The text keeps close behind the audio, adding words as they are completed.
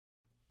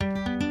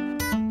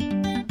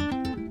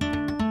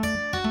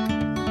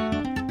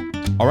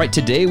All right,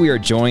 today we are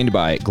joined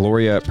by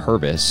Gloria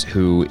Purvis,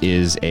 who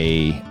is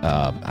I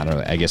don't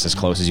know, I guess as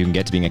close as you can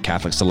get to being a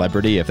Catholic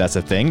celebrity, if that's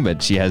a thing,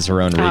 but she has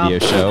her own radio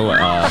show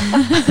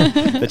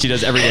that she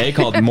does every day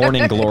called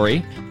Morning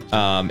Glory.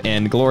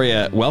 And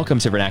Gloria, welcome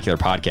to Vernacular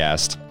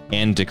Podcast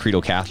and to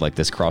Creedal Catholic,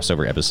 this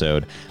crossover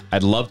episode.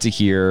 I'd love to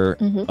hear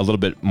a little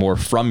bit more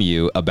from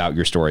you about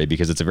your story,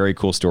 because it's a very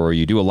cool story.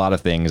 You do a lot of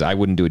things. I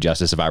wouldn't do it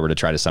justice if I were to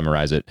try to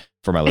summarize it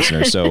for my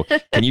listeners. So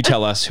can you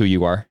tell us who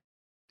you are?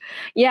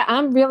 Yeah,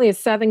 I'm really a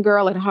Southern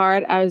girl at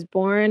heart. I was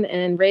born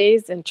and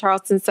raised in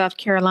Charleston, South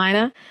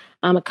Carolina.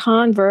 I'm a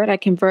convert. I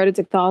converted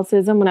to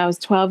Catholicism when I was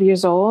 12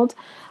 years old.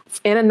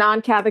 In a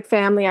non-Catholic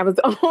family, I was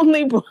the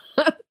only one.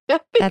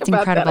 That's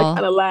incredible. I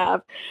kind of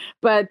laugh.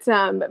 But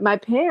my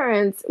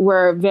parents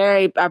are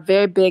very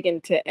big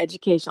into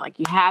education. Like,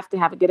 you have to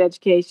have a good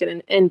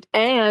education.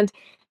 And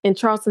in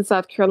Charleston,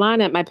 South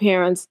Carolina, my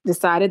parents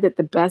decided that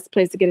the best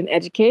place to get an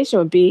education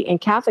would be in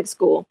Catholic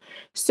school.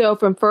 So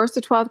from 1st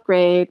to 12th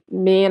grade,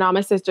 me and all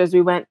my sisters,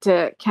 we went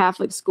to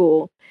Catholic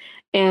school.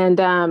 And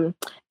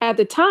at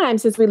the time,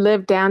 since we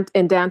lived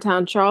in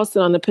downtown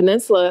Charleston on the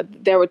peninsula,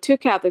 there were 2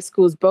 Catholic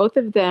schools, both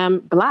of them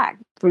Black.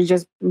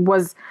 It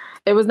was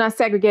not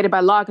segregated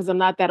by law because I'm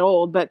not that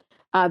old, but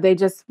they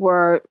just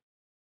were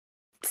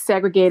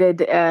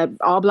segregated,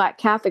 all Black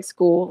Catholic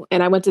school.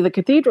 And I went to the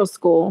Cathedral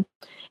school.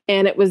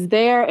 And it was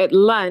there at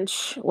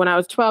lunch when I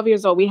was 12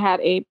 years old. We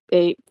had a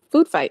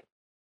food fight.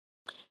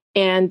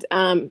 And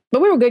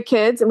but we were good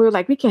kids, and we were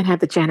like, we can't have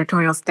the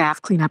janitorial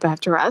staff clean up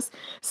after us.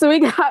 So we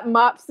got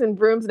mops and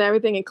brooms and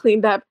everything and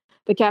cleaned up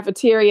the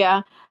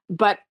cafeteria.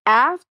 But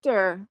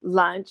after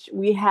lunch,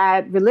 we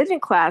had religion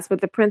class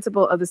with the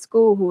principal of the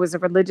school, who was a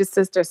religious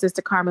sister,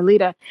 Sister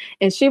Carmelita.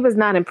 And she was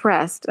not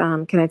impressed,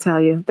 can I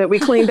tell you, that we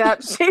cleaned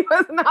up. She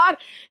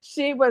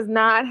was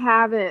not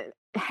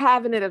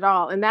having it at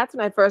all. And that's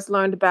when I first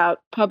learned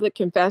about public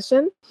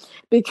confession,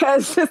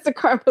 because Sister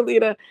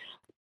Carmelita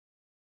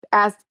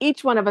asked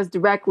each one of us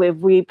directly if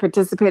we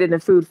participated in a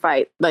food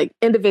fight, like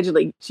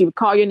individually. She would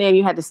call your name.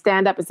 You had to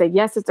stand up and say,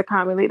 yes, Sister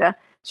Carmelita.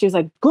 She was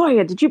like,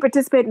 Gloria, did you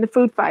participate in the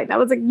food fight? And I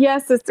was like,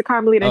 yes, Sister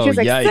Carmelita. And she was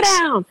like, yikes. Sit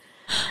down.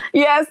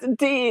 Yes,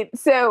 indeed.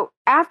 So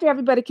after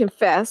everybody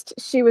confessed,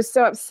 she was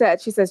so upset.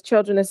 She says,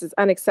 children, this is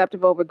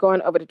unacceptable. We're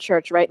going over to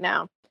church right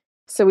now.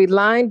 So we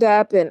lined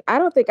up, and I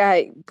don't think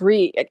I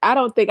breathed. I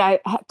don't think I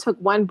took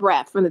one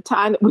breath from the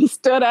time that we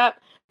stood up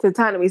to the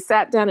time that we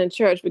sat down in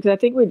church, because I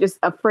think we were just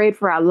afraid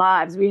for our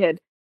lives. We had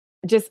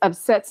just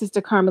upset Sister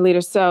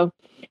Carmelita. So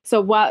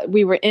while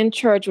we were in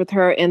church with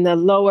her in the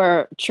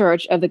lower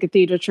church of the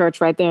Cathedral Church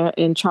right there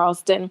in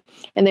Charleston,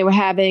 and they were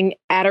having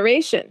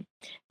adoration,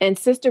 and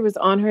Sister was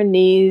on her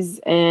knees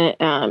and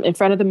in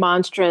front of the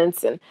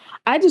monstrance. And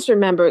I just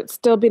remember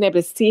still being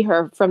able to see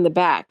her from the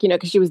back,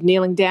 because she was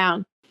kneeling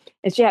down.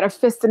 And she had her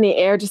fist in the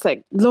air, just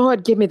like,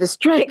 Lord, give me the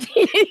strength,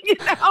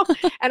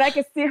 And I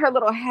could see her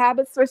little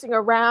habit swishing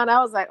around. I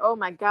was like, oh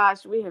my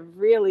gosh, we have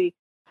really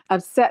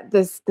upset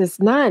this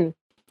nun,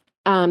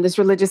 this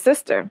religious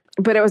sister.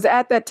 But it was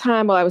at that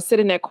time, while I was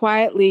sitting there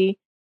quietly,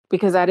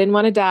 because I didn't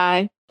want to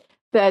die,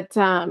 that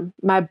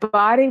my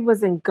body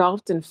was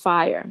engulfed in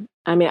fire.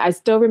 I mean, I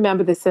still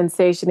remember the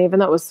sensation, even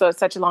though it was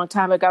such a long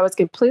time ago. I was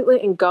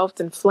completely engulfed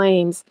in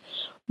flames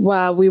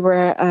while we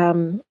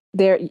were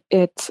there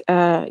at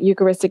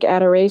Eucharistic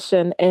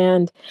adoration.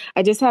 And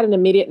I just had an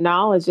immediate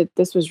knowledge that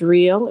this was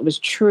real. It was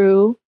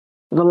true.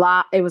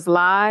 It was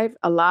live,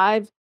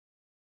 alive.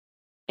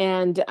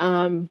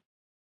 And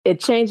it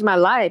changed my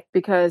life,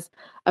 because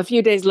a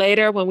few days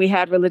later, when we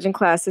had religion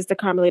class, Sister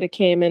Carmelita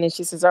came in and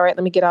she says, all right,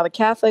 let me get all the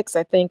Catholics.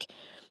 I think,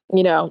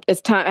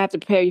 it's time. I have to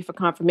prepare you for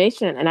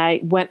confirmation. And I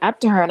went up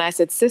to her and I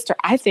said, Sister,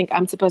 I think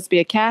I'm supposed to be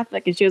a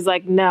Catholic. And she was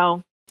like,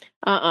 no.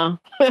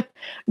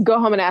 Go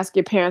home and ask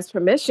your parents'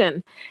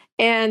 permission.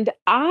 And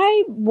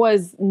I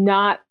was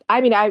not,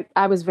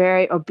 I was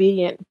very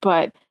obedient,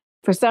 but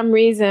for some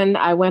reason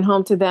I went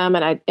home to them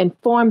and I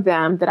informed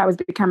them that I was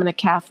becoming a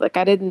Catholic.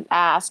 I didn't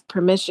ask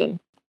permission.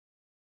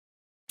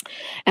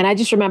 And I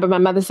just remember my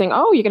mother saying,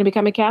 oh, you're going to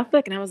become a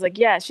Catholic? And I was like,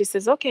 yeah. She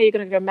says, okay, you're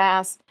going to go to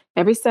Mass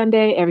every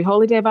Sunday, every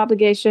holy day of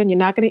obligation. You're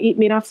not going to eat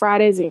meat on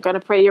Fridays, and you're going to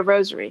pray your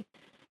rosary.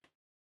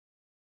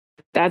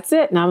 That's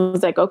it. And I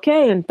was like,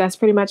 okay. And that's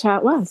pretty much how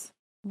it was.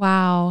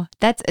 Wow.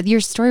 Your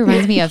story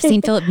reminds me of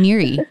St. Philip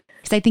Neri,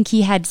 because I think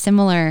he had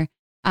similar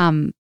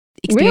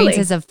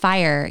experiences of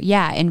fire.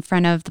 Yeah. In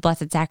front of the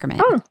Blessed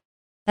Sacrament. Oh.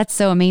 That's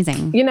so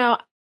amazing.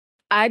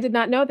 I did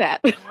not know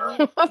that.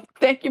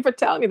 Thank you for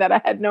telling me that.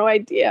 I had no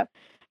idea.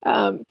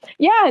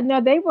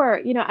 They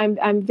were,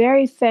 I'm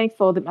very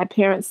thankful that my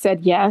parents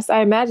said yes.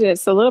 I imagine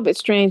it's a little bit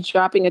strange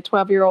dropping a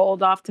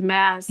 12-year-old off to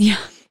Mass,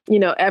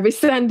 every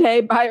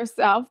Sunday by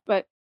herself,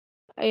 but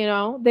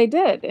they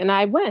did, and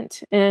I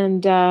went,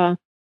 and I'm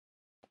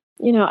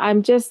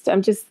just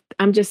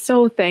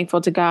so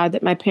thankful to God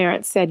that my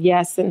parents said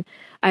yes, and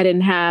I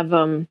didn't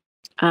have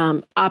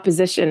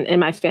opposition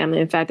in my family.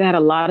 In fact, I had a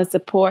lot of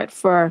support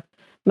for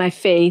my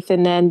faith,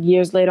 and then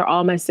years later,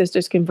 all my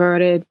sisters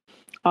converted.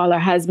 All our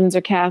husbands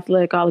are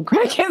Catholic. All the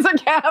grandkids are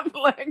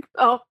Catholic.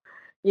 Oh,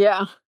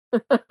 yeah.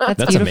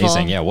 That's beautiful.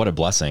 Amazing. Yeah, what a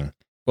blessing.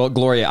 Well,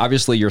 Gloria,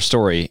 obviously your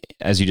story,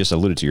 as you just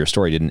alluded to, your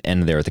story didn't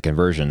end there at the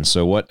conversion.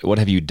 So what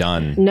have you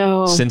done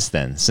since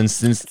then? Since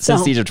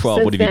the age of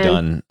 12, what have you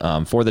done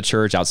for the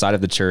church, outside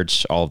of the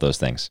church, all of those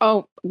things?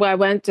 Oh, well, I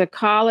went to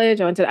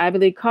college. I went to Ivy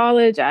League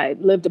college. I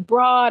lived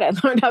abroad. I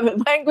learned other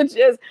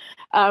languages.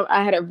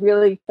 I had a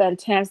really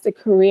fantastic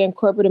career in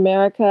corporate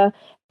America,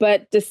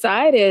 but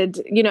decided,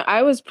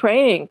 I was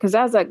praying because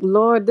I was like,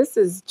 Lord, this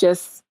is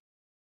just,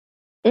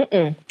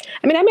 I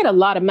mean, I made a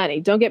lot of money.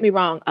 Don't get me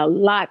wrong. A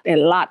lot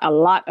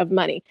of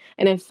money.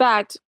 And in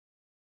fact,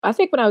 I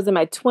think when I was in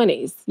my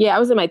 20s, I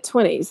was in my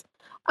 20s.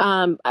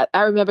 I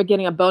remember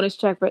getting a bonus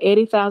check for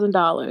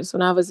 $80,000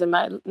 when I was in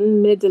my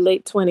mid to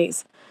late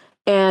 20s.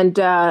 And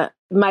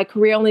my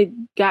career only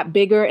got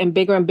bigger and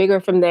bigger and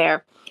bigger from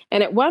there.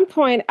 And at one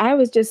point, I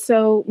was just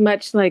so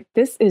much like,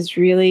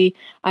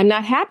 I'm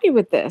not happy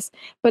with this.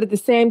 But at the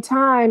same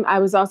time, I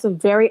was also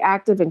very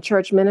active in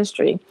church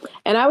ministry.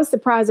 And I was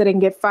surprised I didn't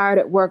get fired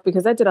at work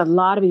because I did a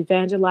lot of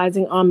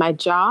evangelizing on my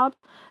job.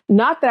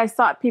 Not that I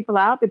sought people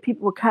out, but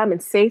people would come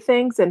and say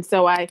things. And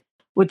so I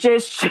would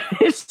just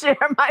share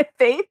my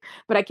faith.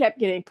 But I kept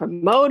getting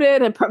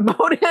promoted. And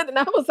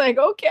I was like,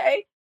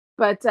 okay.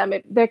 But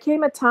there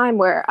came a time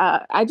where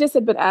I just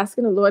had been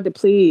asking the Lord to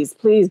please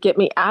get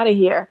me out of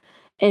here.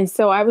 And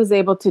so I was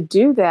able to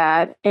do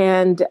that.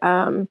 And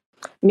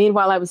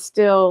meanwhile, I was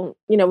still,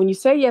 when you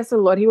say yes to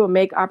the Lord, he will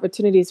make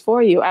opportunities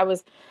for you. I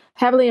was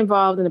heavily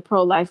involved in the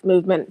pro-life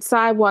movement,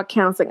 sidewalk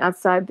counseling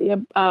outside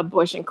the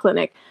abortion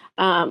clinic,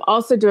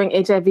 also doing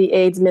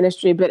HIV/AIDS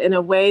ministry, but in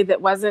a way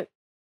that wasn't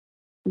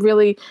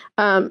really,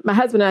 my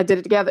husband and I did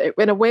it together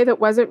in a way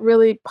that wasn't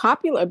really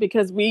popular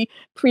because we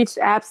preached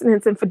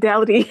abstinence and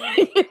fidelity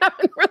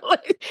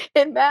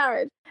in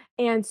marriage.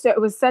 And so it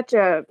was such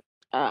a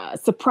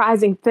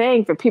surprising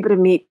thing for people to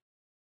meet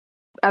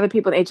other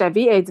people in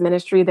HIV/AIDS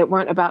ministry that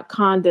weren't about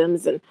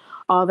condoms and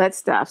all that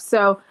stuff.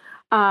 So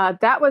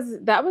that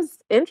was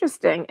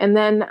interesting. And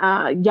then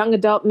young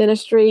adult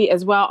ministry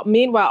as well.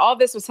 Meanwhile, all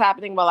this was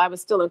happening while I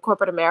was still in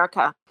corporate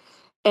America.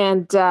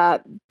 And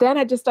then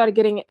I just started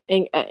getting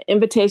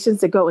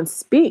invitations to go and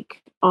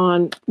speak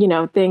on,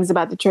 things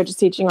about the church's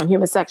teaching on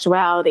human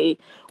sexuality,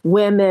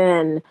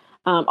 women,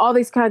 all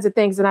these kinds of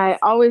things. And I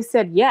always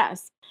said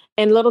yes.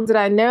 And little did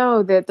I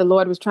know that the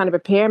Lord was trying to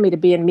prepare me to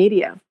be in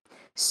media.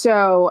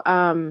 So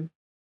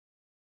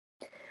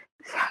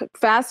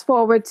fast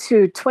forward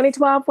to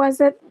 2012,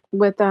 was it?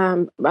 With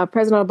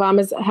President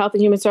Obama's Health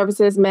and Human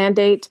Services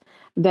mandate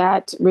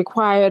that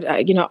required,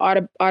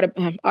 artificial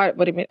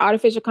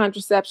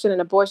contraception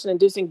and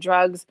abortion-inducing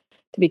drugs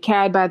to be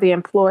carried by the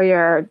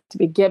employer, to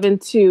be given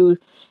to,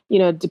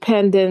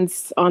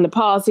 dependents on the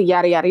policy,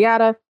 yada, yada,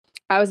 yada.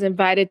 I was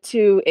invited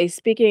to a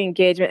speaking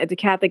engagement at the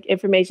Catholic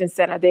Information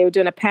Center. They were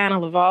doing a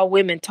panel of all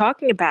women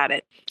talking about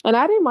it. And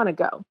I didn't want to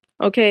go.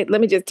 Okay,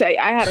 let me just tell you,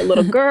 I had a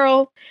little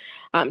girl.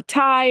 I'm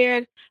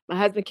tired. My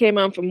husband came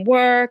home from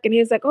work and he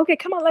was like, okay,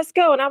 come on, let's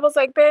go. And I was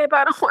like, babe,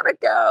 I don't want to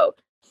go.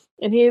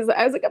 And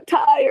I was like, I'm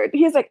tired.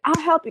 He's like,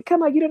 I'll help you.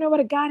 Come on, you don't know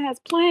what God has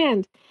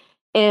planned.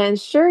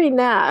 And sure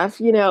enough,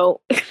 you can,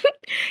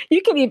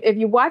 if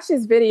you watch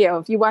this video,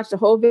 if you watch the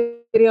whole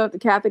video at the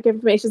Catholic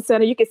Information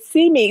Center, you can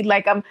see me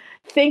like I'm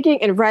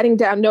thinking and writing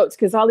down notes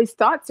because all these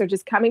thoughts are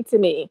just coming to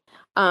me.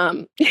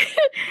 And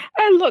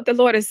look, the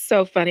Lord is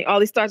so funny. All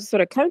these thoughts are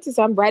sort of coming to me.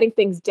 So I'm writing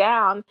things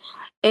down.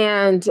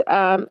 And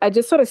I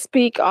just sort of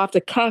speak off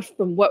the cuff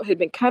from what had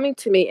been coming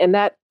to me. And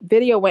that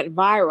video went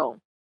viral.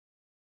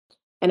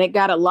 And it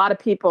got a lot of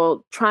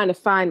people trying to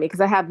find me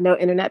because I have no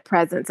internet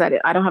presence. I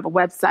don't have a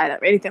website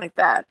or anything like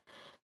that.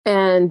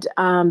 And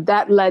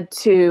that led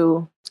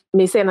to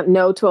me saying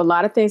no to a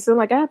lot of things. So I'm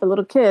like, I have a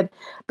little kid.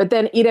 But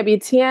then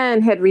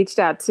EWTN had reached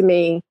out to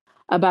me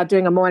about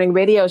doing a morning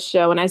radio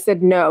show. And I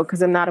said no,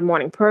 because I'm not a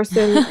morning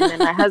person. And then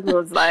my husband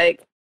was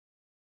like,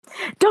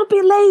 don't be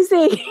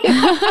lazy.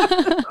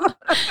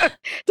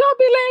 Don't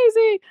be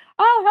lazy.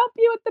 I'll help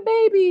you with the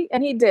baby.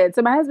 And he did.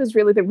 So my husband's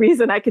really the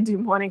reason I could do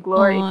Morning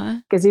Glory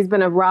because he's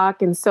been a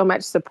rock and so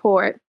much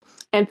support.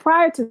 And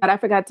prior to that, I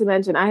forgot to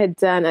mention, I had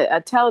done a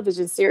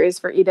television series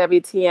for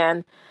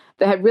EWTN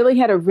that had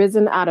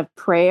arisen out of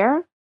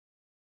prayer.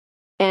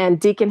 And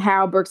Deacon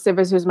Harold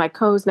Burke-Sivers, who's my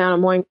co-host now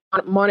on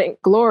Morning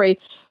Glory,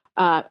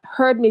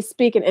 heard me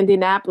speak in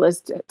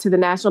Indianapolis to the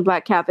National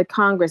Black Catholic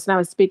Congress. And I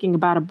was speaking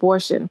about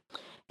abortion.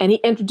 And he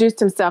introduced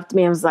himself to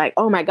me and was like,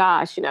 oh my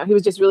gosh, he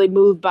was just really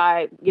moved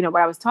by, what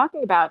I was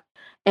talking about.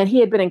 And he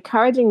had been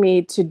encouraging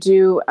me to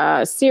do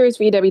a series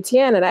for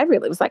EWTN. And I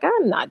really was like,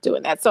 I'm not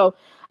doing that. So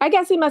I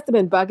guess he must have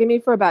been bugging me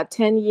for about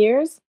 10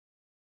 years.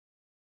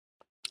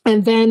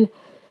 And then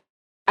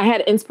I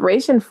had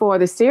inspiration for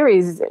the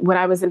series when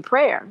I was in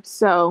prayer.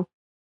 So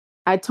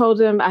I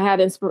told him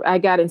I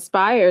got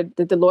inspired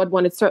that the Lord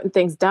wanted certain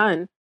things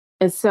done.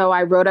 And so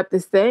I wrote up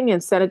this thing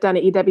and sent it down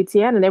to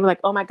EWTN, and they were like,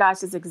 oh my gosh,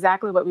 that's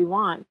exactly what we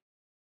want.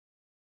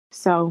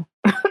 So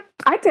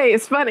I tell you,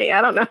 it's funny.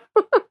 I don't know.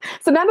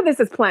 So none of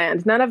this is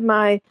planned. None of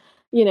my,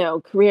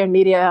 career in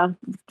media,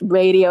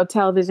 radio,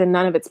 television,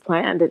 none of it's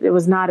planned. It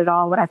was not at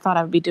all what I thought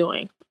I would be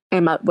doing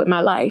with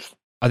my life.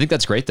 I think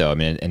that's great, though. I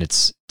mean, and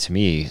it's, to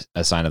me,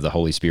 a sign of the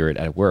Holy Spirit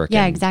at work.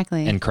 Yeah, and,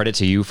 exactly. And credit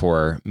to you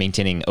for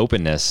maintaining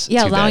openness.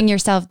 Yeah, to allowing that.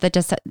 yourself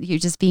you're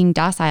just being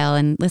docile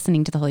and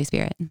listening to the Holy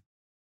Spirit.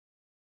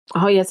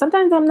 Oh yeah,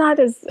 sometimes I'm not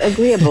as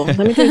agreeable. Let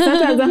me tell you,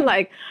 sometimes I'm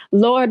like,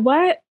 Lord,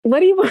 what?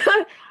 What do you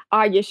want?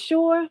 Are you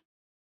sure?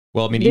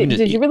 Well, I mean,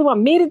 did you really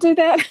want me to do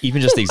that?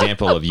 Even just the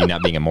example of you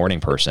not being a morning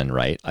person,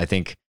 right? I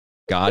think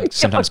God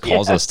sometimes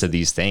calls us to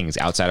these things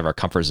outside of our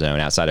comfort zone,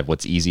 outside of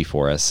what's easy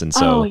for us. And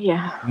so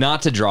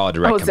not to draw a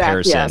direct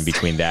comparison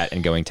between that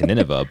and going to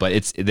Nineveh,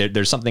 but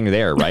there's something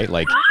there, right?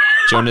 Like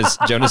Jonah's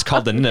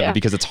called to Nineveh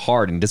because it's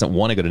hard and he doesn't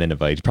want to go to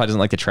Nineveh. He probably doesn't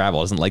like to travel,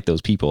 doesn't like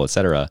those people,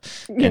 etc.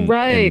 And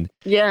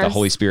the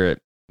Holy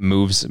Spirit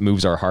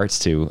moves our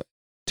hearts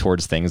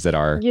towards things that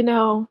are,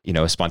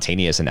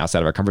 spontaneous and outside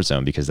of our comfort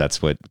zone, because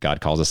that's what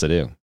God calls us to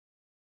do.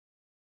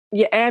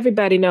 Yeah,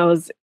 everybody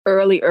knows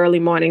early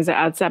mornings are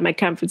outside my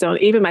comfort zone.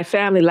 Even my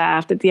family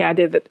laughed at the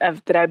idea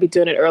that I'd be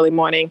doing an early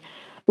morning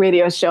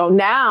radio show.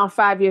 Now,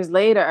 5 years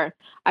later,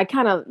 I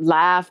kind of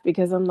laugh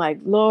because I'm like,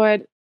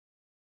 Lord,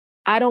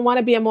 I don't want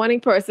to be a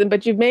morning person,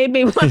 but you've made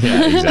me one.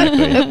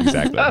 Yeah,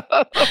 exactly.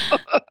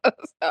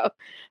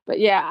 But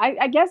yeah,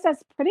 I guess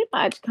that's pretty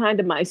much kind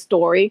of my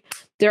story.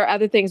 There are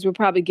other things we'll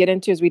probably get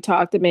into as we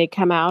talk that may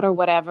come out or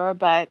whatever,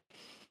 but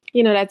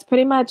that's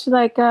pretty much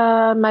like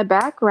my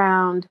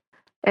background.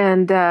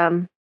 And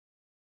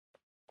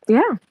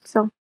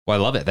so. Well,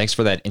 I love it. Thanks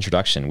for that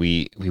introduction.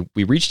 We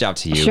reached out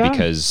to you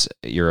because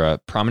you're a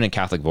prominent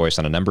Catholic voice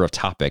on a number of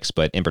topics,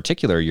 but in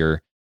particular,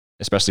 you're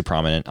especially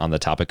prominent on the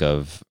topic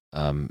of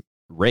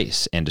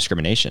race and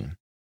discrimination.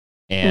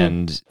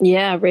 And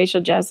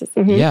racial justice.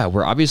 Mm-hmm. Yeah,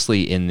 we're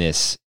obviously in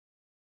this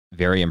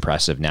very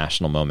impressive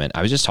national moment.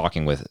 I was just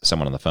talking with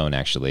someone on the phone,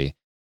 actually,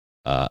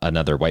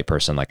 another white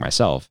person like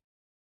myself,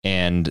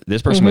 and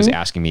this person was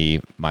asking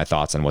me my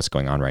thoughts on what's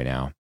going on right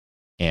now.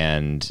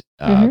 And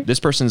this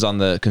person's on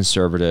the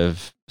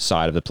conservative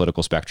side of the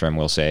political spectrum,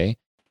 we'll say.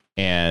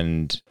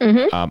 And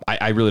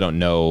I really don't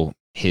know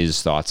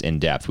his thoughts in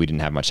depth. We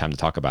didn't have much time to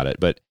talk about it.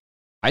 But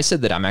I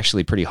said that I'm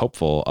actually pretty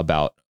hopeful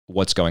about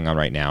what's going on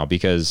right now,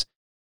 because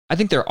I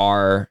think there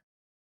are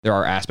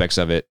aspects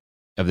of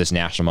this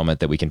national moment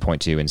that we can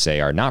point to and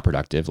say are not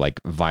productive, like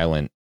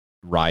violent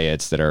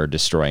riots that are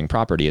destroying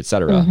property,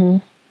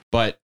 etc.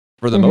 But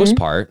for the most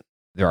part,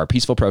 there are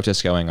peaceful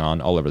protests going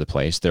on all over the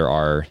place. There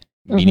are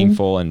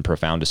meaningful and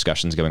profound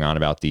discussions going on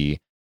about the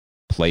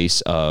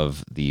place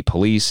of the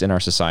police in our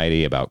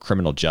society, about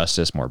criminal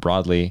justice more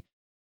broadly.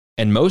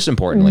 And most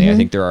importantly, I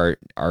think there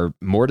are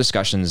more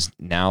discussions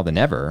now than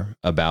ever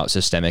about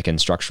systemic and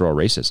structural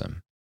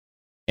racism.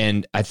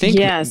 And I think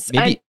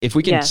if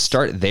we can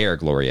start there,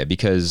 Gloria,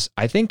 because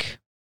I think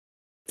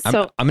I'm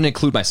going to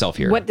include myself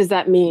here. What does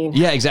that mean?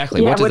 Yeah,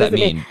 exactly. What does that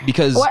mean?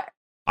 Because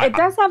it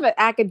does have an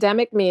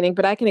academic meaning,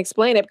 but I can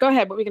explain it. Go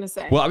ahead. What were you going to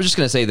say? Well, I was just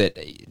going to say that,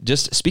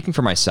 just speaking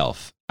for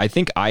myself, I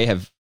think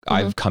I've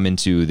come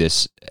into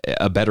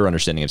a better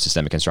understanding of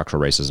systemic and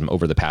structural racism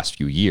over the past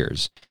few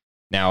years.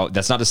 Now,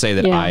 that's not to say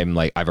that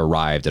I've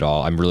arrived at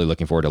all. I'm really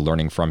looking forward to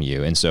learning from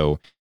you. And so,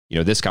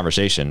 this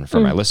conversation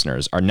for my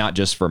listeners are not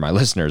just for my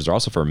listeners, they're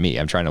also for me.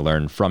 I'm trying to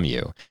learn from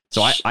you.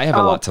 So I have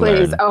a lot to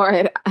learn. All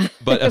right.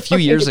 But a few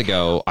years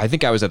ago, I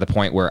think I was at the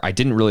point where I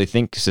didn't really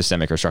think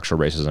systemic or structural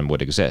racism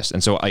would exist.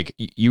 And so like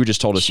you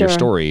just told us your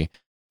story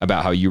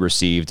about how you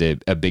received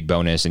a big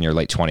bonus in your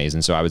late 20s.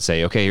 And so I would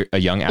say, okay, a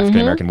young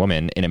African-American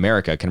woman in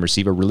America can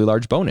receive a really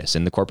large bonus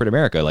in the corporate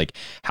America. Like,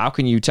 how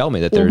can you tell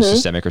me that there's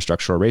systemic or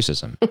structural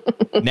racism?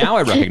 Now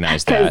I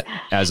recognize that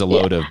as a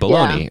load of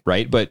baloney,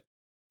 right? But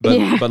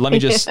let me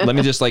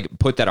just like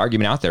put that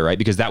argument out there, right?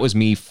 Because that was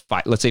me,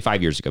 let's say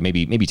 5 years ago,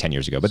 maybe 10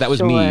 years ago, but that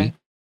was me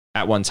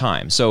at one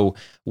time. So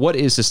what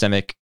is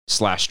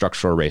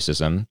systemic/structural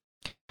racism?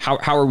 How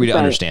are we to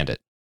understand it?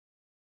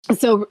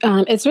 So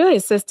it's really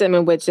a system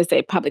in which,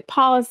 say, public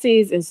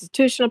policies,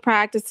 institutional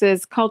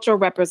practices, cultural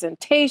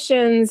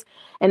representations,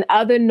 and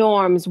other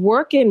norms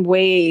work in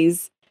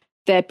ways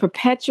that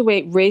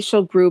perpetuate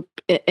racial group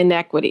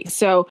inequity.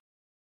 So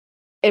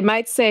it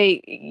might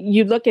say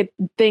you look at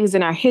things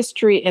in our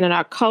history and in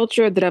our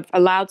culture that have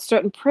allowed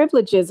certain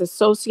privileges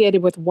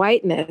associated with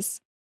whiteness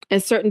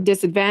and certain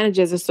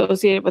disadvantages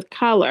associated with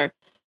color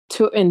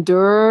to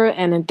endure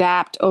and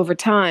adapt over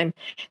time.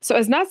 So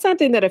it's not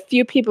something that a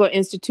few people or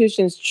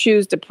institutions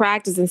choose to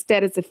practice.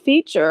 Instead, it's a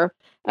feature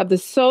of the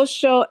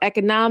social,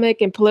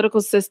 economic, and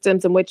political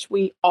systems in which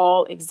we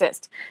all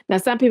exist. Now,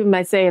 some people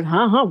might say,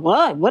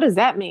 what? What does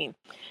that mean?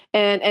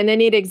 And they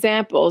need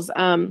examples.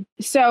 And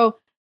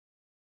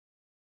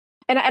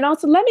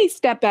also, let me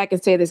step back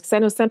and say this, because I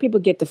know some people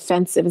get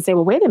defensive and say,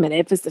 well, wait a minute,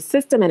 if it's the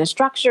system and a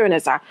structure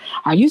and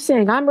are you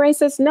saying I'm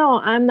racist?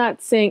 No, I'm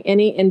not saying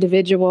any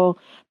individual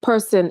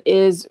person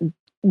is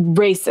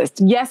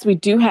racist. Yes, we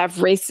do have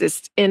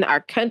racists in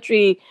our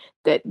country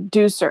that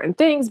do certain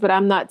things, but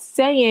I'm not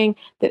saying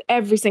that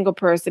every single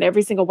person,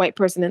 every single white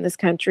person in this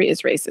country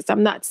is racist.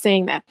 I'm not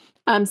saying that.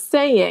 I'm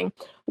saying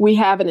we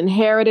have an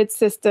inherited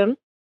system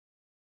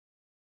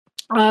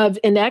of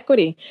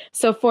inequity.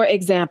 So, for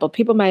example,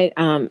 people might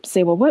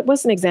say, well,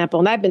 what's an example?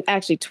 And I've been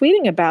actually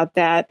tweeting about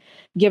that,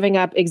 giving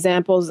up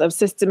examples of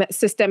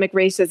systemic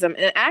racism.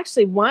 And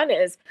actually,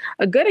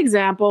 a good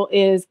example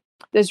is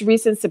this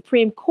recent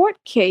Supreme Court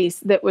case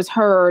that was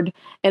heard,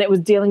 and it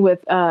was dealing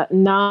with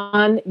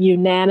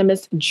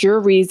non-unanimous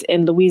juries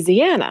in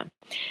Louisiana.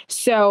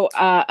 So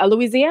a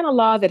Louisiana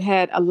law that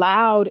had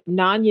allowed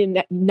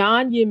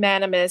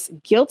non-unanimous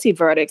guilty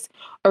verdicts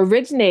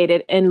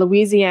originated in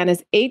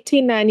Louisiana's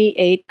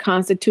 1898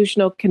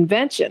 Constitutional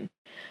Convention,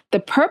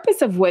 the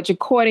purpose of which,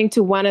 according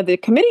to one of the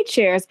committee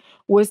chairs,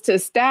 was to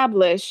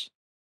establish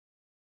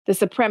the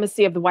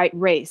supremacy of the white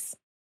race.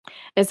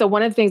 And so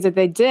one of the things that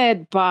they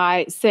did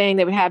by saying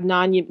they would have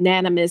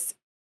non-unanimous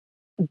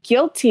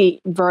guilty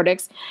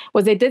verdicts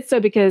was they did so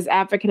because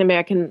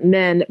African-American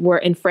men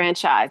were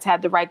enfranchised,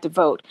 had the right to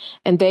vote,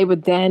 and they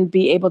would then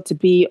be able to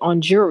be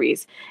on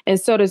juries. And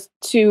so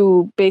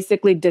to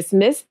basically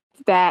dismiss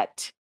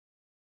that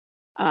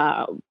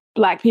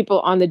Black people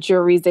on the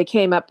juries, they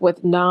came up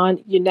with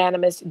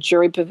non-unanimous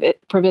jury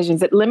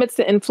provisions. It limits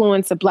the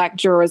influence of Black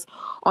jurors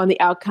on the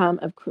outcome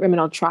of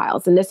criminal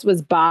trials. And this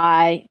was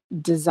by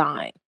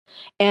design.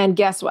 And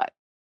guess what?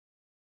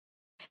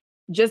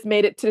 Just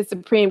made it to the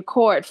Supreme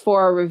Court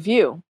for a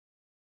review.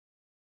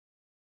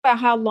 About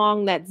how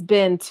long that's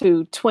been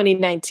to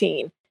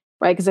 2019,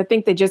 right? Because I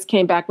think they just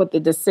came back with the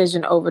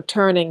decision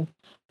overturning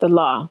the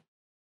law.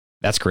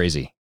 That's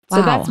crazy.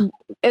 Wow. So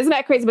isn't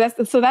that crazy? But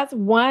that's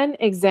one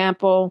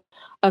example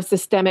of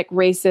systemic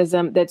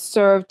racism that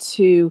served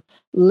to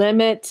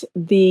limit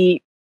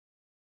the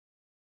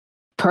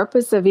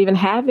purpose of even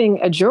having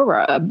a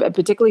juror,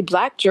 particularly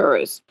Black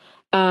jurors.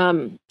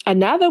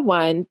 Another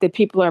one that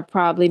people are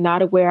probably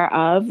not aware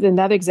of,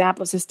 another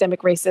example of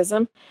systemic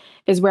racism,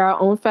 is where our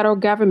own federal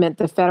government,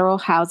 the Federal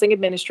Housing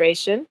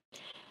Administration,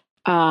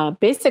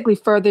 basically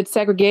furthered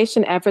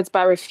segregation efforts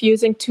by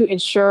refusing to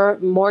insure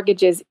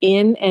mortgages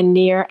in and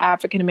near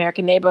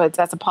African-American neighborhoods.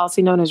 That's a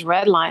policy known as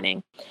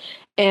redlining.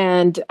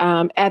 And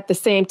at the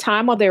same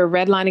time, while they were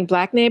redlining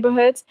Black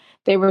neighborhoods,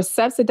 they were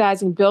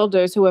subsidizing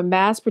builders who were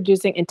mass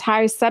producing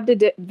entire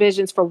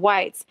subdivisions for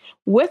whites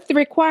with the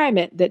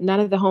requirement that none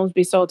of the homes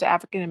be sold to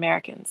African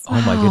Americans.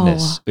 Oh my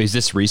goodness. Is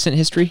this recent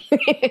history?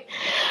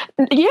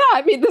 Yeah,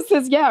 I mean, this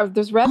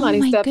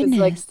redlining stuff is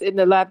like in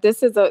the lab.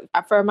 This is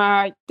from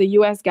the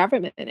U.S.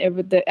 government.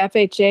 The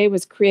FHA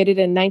was created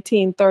in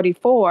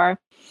 1934.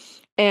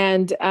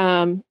 And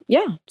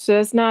so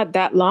it's not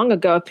that long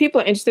ago. If people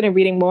are interested in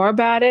reading more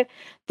about it,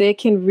 they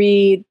can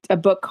read a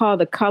book called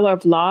The Color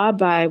of Law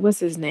by, what's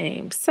his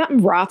name?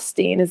 Something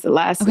Rothstein is the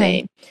last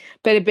name.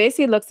 But it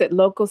basically looks at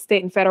local,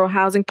 state, and federal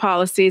housing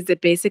policies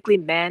that basically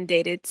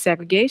mandated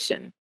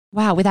segregation.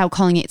 Wow, without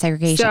calling it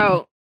segregation.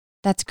 So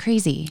that's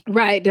crazy.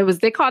 Right.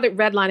 They called it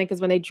redlining because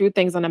when they drew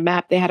things on a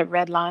map, they had a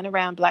red line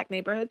around Black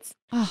neighborhoods.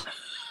 Oh,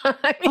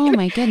 I mean, oh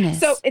my goodness.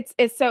 So it's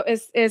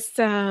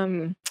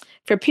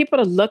for people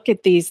to look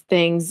at these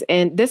things,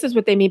 and this is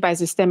what they mean by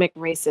systemic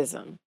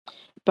racism,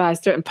 by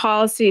certain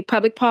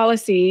public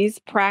policies,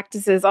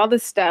 practices, all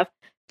this stuff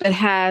that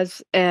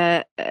has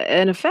an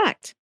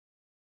effect.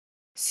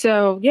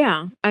 So,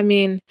 yeah, I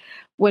mean,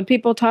 when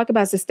people talk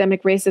about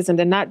systemic racism,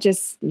 they're not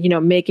just,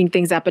 making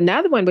things up.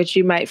 Another one, which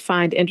you might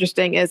find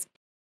interesting, is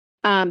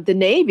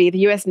the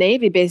U.S.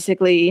 Navy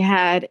basically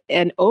had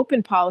an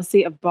open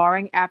policy of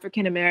barring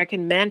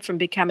African-American men from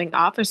becoming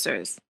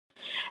officers.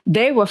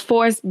 They were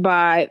forced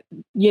by,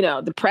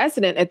 the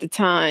president at the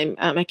time,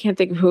 I can't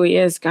think of who he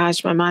is,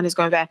 gosh, my mind is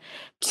going back,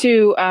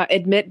 to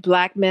admit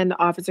Black men to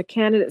officer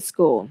candidate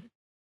school.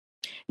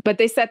 But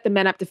they set the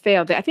men up to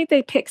fail. I think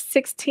they picked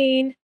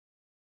 16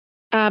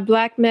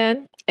 Black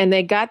men, and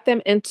they got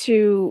them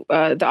into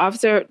the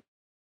officer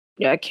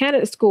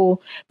candidate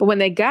school. But when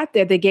they got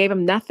there, they gave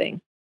them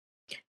nothing.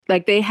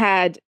 Like, they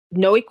had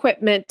no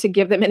equipment to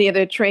give them any of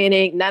their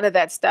training, none of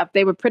that stuff.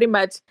 They were pretty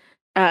much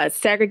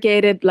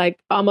segregated, like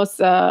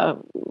almost,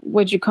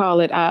 what'd you call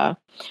it?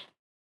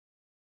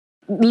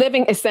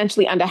 Living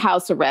essentially under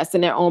house arrest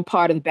in their own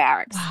part of the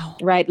barracks,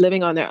 right?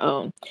 Living on their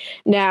own.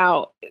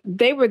 Now,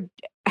 they would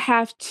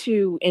have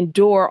to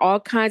endure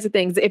all kinds of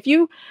things. If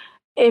you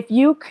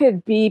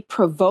could be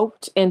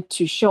provoked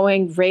into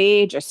showing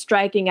rage or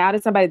striking out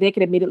at somebody, they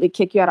could immediately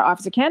kick you out of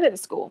officer candidate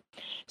school.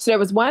 So there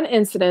was one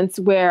incident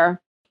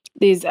where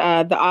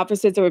the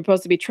officers that were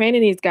supposed to be training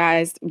these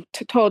guys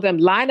told them,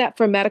 line up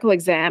for a medical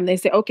exam. They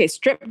say, okay,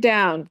 strip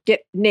down,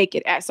 get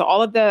naked. So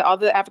all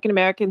the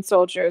African-American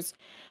soldiers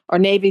or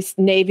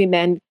Navy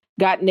men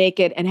got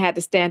naked and had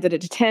to stand at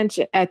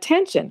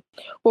attention.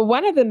 Well,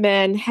 one of the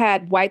men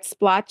had white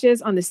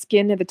splotches on the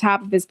skin at the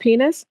top of his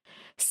penis.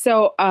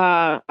 So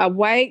a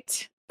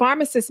white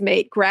pharmacist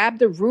mate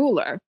grabbed a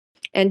ruler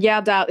and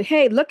yelled out,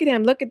 hey, look at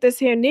him. Look at this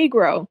here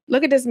Negro.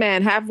 Look at this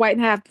man, half white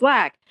and half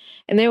Black.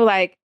 And they were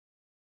like,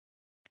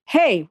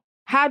 hey,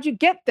 how'd you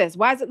get this?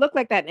 Why does it look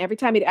like that? And every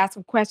time he'd ask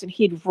him a question,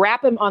 he'd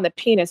wrap him on the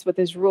penis with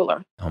his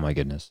ruler. Oh, my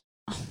goodness.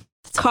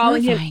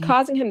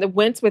 Causing him to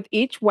wince with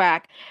each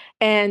whack.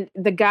 And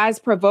the guys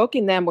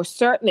provoking them were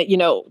certain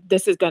that,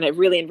 this is going to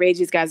really enrage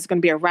these guys. It's going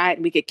to be a riot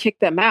and we could kick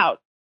them out.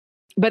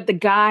 but the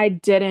guy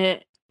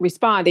didn't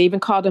respond. They even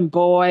called him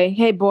boy.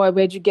 Hey, boy,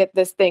 where'd you get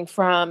this thing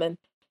from? And,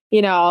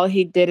 all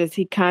he did is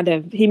he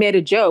made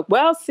a joke.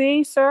 Well,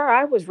 see, sir,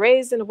 I was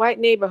raised in a white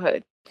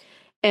neighborhood.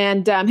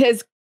 And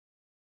his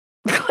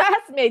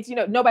classmates,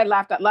 nobody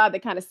laughed out loud. They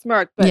kind of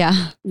smirked, but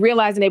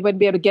realizing they wouldn't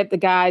be able to get the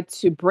guy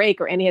to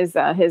break or any of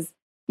his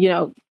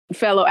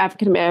fellow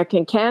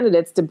African-American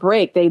candidates to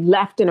break, they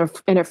left in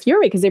a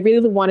fury because they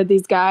really wanted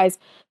these guys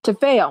to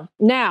fail.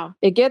 Now,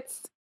 it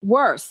gets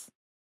worse.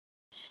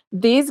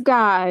 These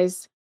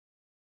guys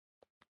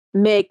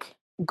make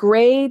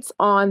grades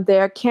on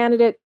their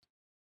candidate,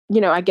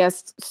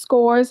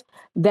 scores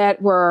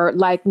that were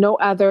like no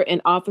other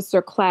in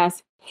officer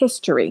class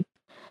history.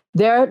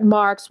 Their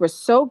marks were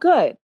so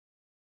good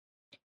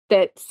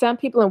that some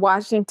people in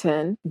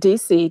Washington,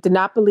 D.C., did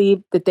not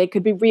believe that they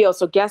could be real.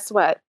 So guess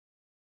what?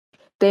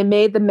 They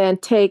made the men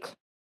take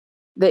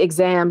the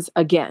exams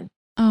again.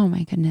 Oh,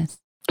 my goodness.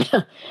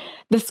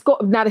 The score.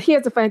 Now,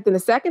 here's the funny thing. The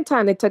second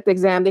time they took the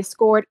exam, they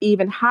scored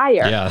even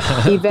higher.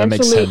 Yeah,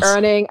 eventually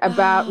earning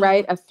about,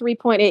 a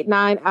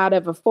 3.89 out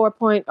of a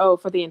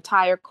 4.0 for the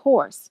entire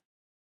course.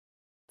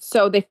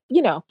 So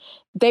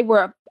they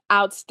were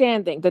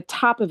outstanding. The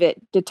top of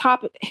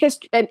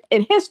history, and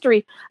in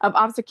history of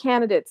officer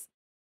candidates,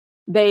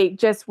 they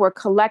just were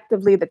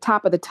collectively the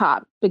top of the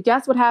top. But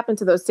guess what happened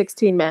to those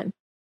 16 men?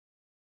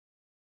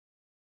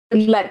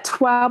 They let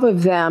 12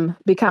 of them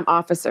become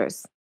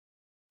officers.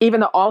 Even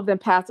though all of them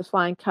passed with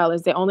flying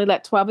colors, they only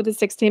let 12 of the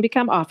 16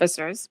 become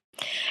officers.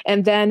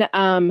 And then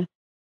a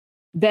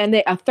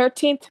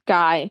 13th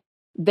guy,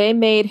 they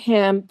made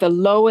him the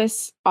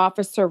lowest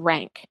officer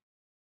rank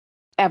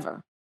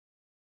ever.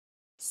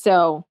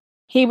 So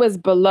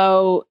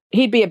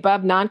he'd be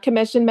above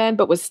non-commissioned men,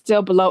 but was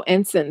still below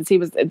ensigns. He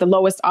was the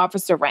lowest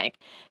officer rank.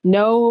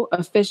 No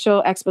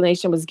official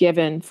explanation was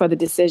given for the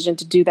decision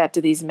to do that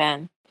to these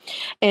men.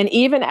 And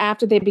even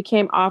after they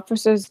became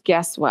officers,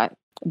 guess what?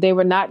 They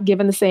were not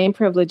given the same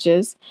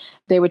privileges.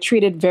 They were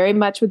treated very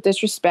much with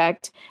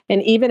disrespect.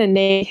 And even in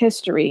Navy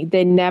history,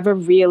 they never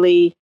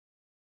really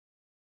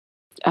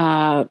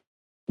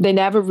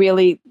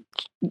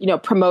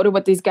promoted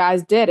what these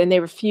guys did. And they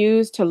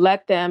refused to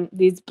let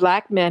these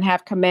Black men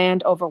have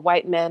command over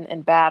white men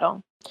in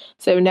battle.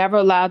 So they were never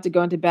allowed to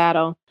go into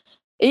battle.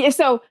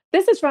 So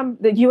this is from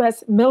the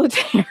U.S.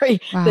 military,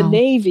 wow. The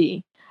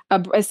Navy.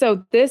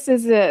 So this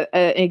is an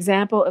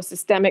example of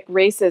systemic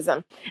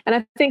racism. And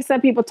I think some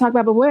people talk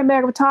about, but we're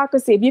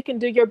meritocracy. If you can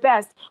do your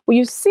best. Well,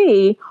 you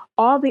see,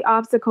 all the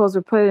obstacles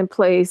were put in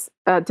place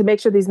to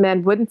make sure these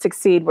men wouldn't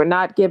succeed. Were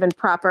not given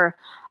proper,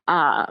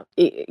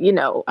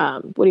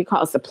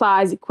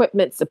 supplies,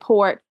 equipment,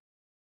 support.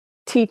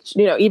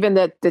 Even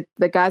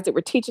the guys that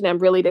were teaching them,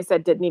 really, they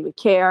said didn't even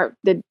care.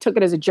 They took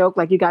it as a joke,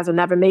 like you guys will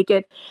never make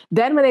it.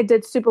 Then when they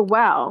did super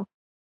well,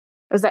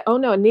 I was like, oh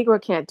no, a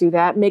Negro can't do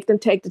that. Make them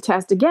take the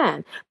test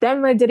again. Then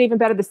when I did even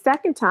better the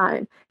second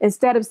time,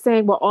 instead of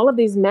saying, well, all of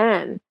these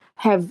men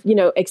have,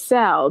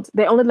 excelled,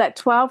 they only let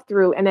 12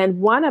 through. And then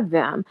one of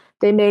them,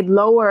 they made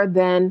lower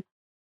than,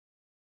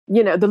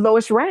 the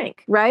lowest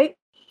rank, right?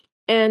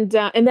 And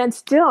then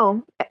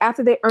still,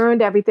 after they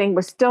earned everything,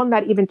 we're still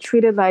not even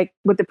treated like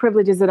with the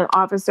privileges that an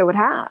officer would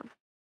have.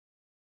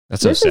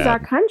 That's so sad. This is our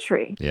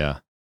country. Yeah.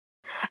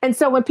 And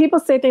so when people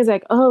say things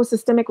like, oh,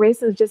 systemic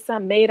racism is just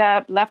some made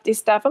up lefty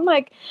stuff, I'm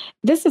like,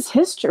 this is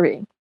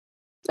history.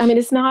 I mean,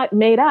 it's not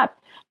made up.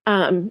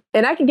 And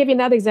I can give you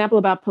another example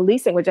about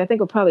policing, which I think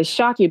will probably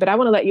shock you, but I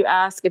want to let you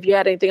ask if you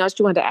had anything else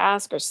you wanted to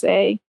ask or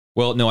say.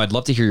 Well, no, I'd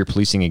love to hear your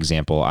policing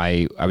example.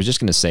 I was just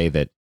going to say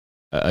that,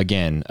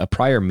 again, a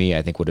prior me,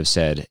 I think, would have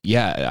said,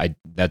 yeah,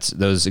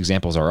 those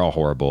examples are all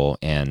horrible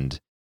and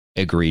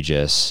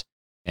egregious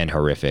and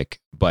horrific.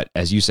 But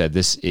as you said,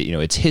 this,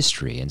 it's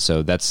history. And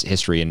so that's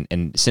history. And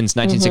since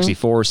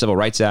 1964, Civil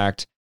Rights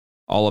Act,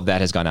 all of that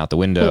has gone out the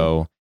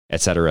window,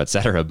 et cetera, et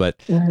cetera. But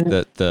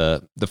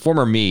the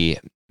former me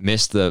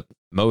missed the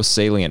most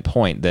salient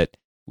point that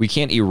we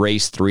can't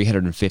erase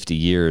 350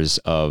 years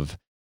of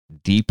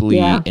deeply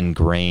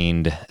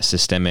ingrained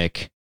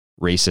systemic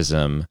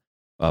racism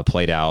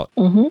played out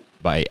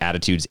by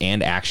attitudes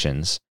and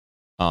actions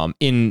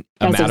in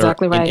a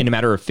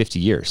matter of 50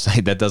 years.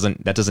 that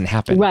doesn't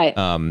happen. Right.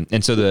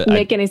 And so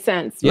make any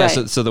sense. Yeah.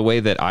 Right. So the way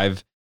that I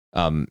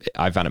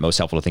found it most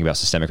helpful to think about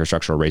systemic or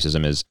structural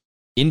racism is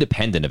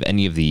independent of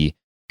any of the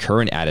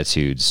current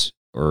attitudes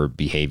or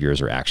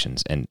behaviors or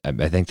actions. And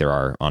I think there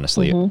are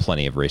honestly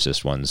plenty of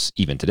racist ones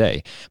even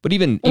today, but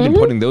even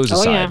putting those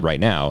aside right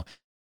now,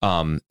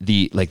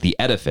 the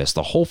edifice,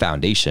 the whole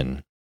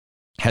foundation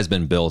has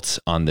been built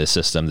on this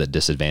system that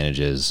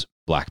disadvantages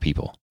Black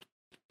people.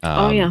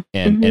 And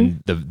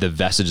the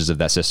vestiges of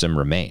that system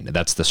remain.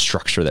 That's the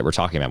structure that we're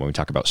talking about when we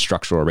talk about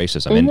structural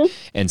racism.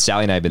 And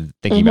Sally and I have been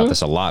thinking about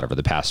this a lot over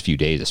the past few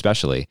days,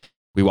 especially.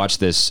 We watched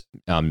this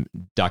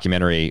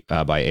documentary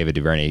by Ava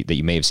DuVernay that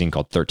you may have seen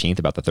called 13th,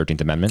 about the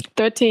 13th Amendment.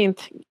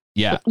 13th.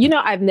 Yeah.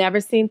 I've never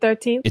seen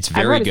 13th. It's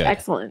very good. It's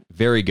excellent.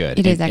 Very good.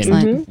 It is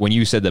excellent. And when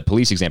you said the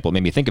police example, it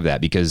made me think of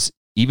that because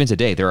even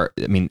today,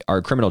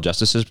 our criminal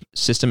justice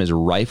system is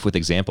rife with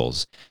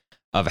examples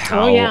of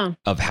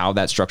how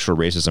that structural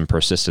racism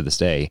persists to this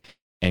day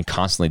and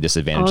constantly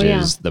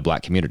disadvantages the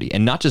Black community,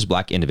 and not just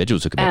Black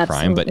individuals who commit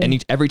crime, but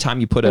every time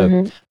you put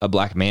a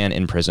Black man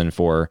in prison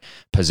for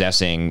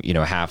possessing,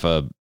 half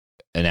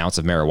an ounce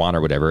of marijuana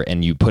or whatever,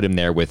 and you put him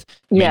there with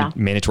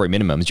mandatory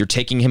minimums, you're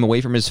taking him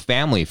away from his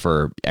family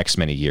for X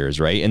many years,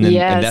 right? And then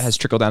and that has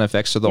trickle down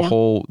effects to the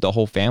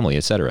whole family,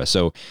 et cetera.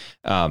 So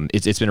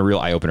it's been a real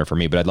eye opener for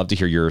me. But I'd love to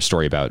hear your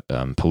story about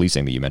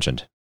policing that you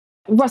mentioned.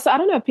 Well, so I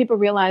don't know if people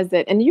realize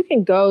that, and you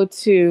can go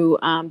to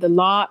the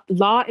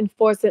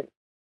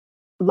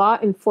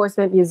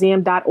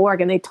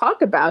lawenforcementmuseum.org, and they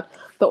talk about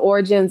the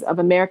origins of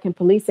American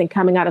policing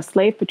coming out of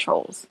slave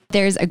patrols.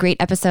 There's a great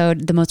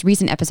episode, the most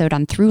recent episode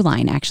on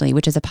Throughline, actually,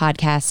 which is a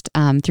podcast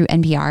through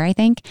NPR, I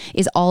think,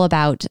 is all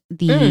about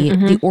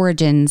the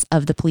origins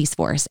of the police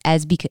force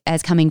as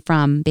coming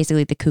from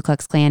basically the Ku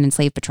Klux Klan and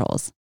slave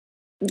patrols.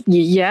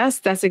 Yes,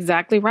 that's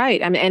exactly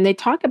right. I mean, and they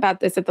talk about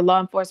this at the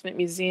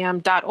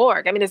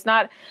lawenforcementmuseum.org. I mean, it's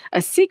not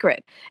a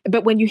secret,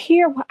 but when you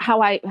hear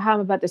how I'm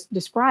about to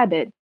describe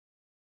it,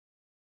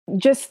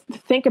 just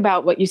think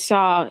about what you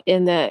saw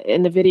in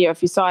the video.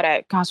 If you saw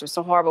that, gosh, it was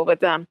so horrible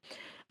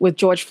with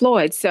George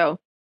Floyd. So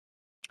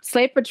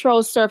slave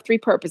patrols serve three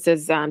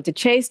purposes: to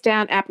chase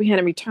down, apprehend,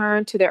 and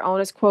return to their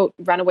owners, quote,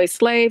 runaway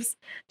slaves;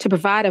 to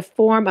provide a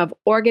form of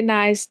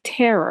organized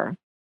terror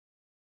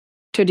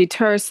to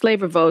deter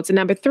slave revolts; and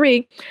number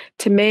three,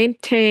 to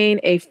maintain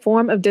a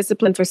form of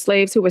discipline for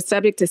slaves who were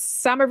subject to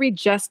summary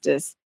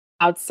justice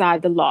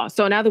outside the law.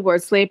 So in other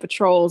words, slave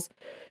patrols,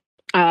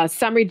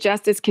 summary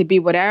justice could be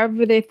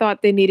whatever they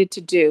thought they needed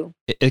to do.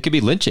 It could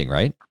be lynching,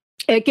 right?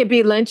 It could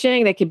be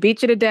lynching. They could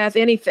beat you to death,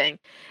 anything.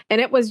 And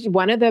it was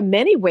one of the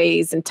many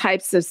ways and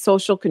types of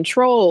social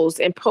controls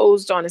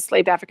imposed on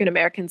enslaved African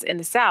Americans in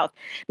the South.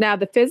 Now,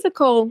 the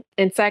physical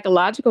and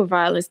psychological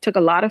violence took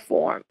a lot of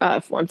forms,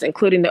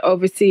 including the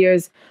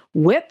overseer's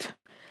whip,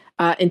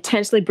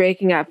 intentionally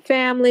breaking up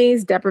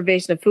families,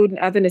 deprivation of food and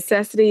other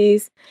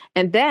necessities.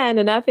 And then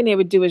another thing they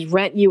would do is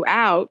rent you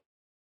out.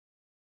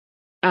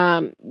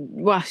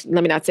 Well,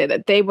 let me not say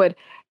that. They would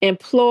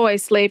employ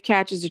slave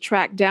catchers to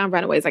track down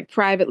runaways, like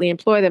privately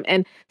employ them.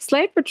 And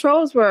slave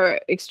patrols were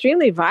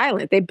extremely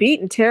violent. They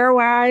beat and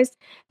terrorized.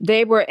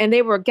 They were,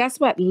 guess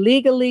what,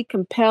 legally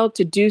compelled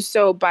to do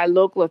so by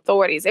local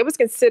authorities. It was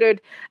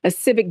considered a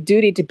civic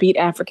duty to beat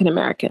African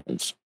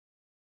Americans.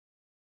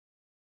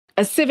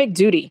 A civic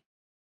duty.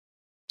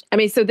 I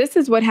mean, so this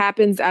is what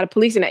happens out of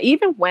policing. Now,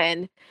 even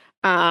when,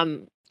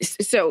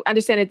 so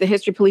understand that the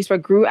history of police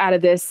work grew out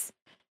of this,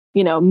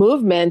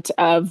 movement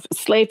of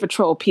slave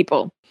patrol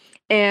people.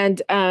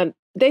 And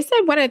they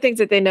said one of the things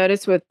that they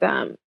noticed with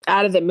out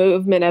of the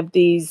movement of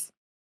these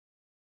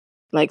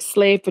like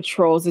slave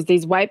patrols is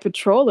these white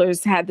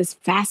patrollers had this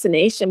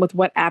fascination with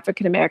what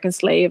African American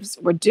slaves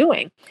were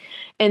doing.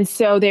 And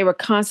so they were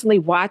constantly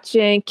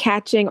watching,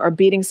 catching, or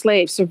beating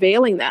slaves,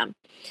 surveilling them.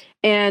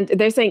 And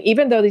they're saying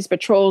even though these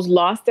patrols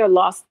lost their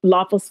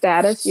lawful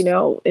status, in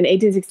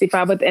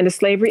 1865 at the end of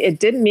slavery, it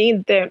didn't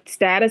mean their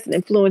status and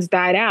influence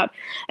died out.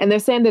 And they're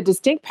saying the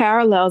distinct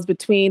parallels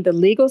between the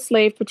legal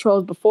slave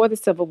patrols before the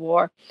Civil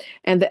War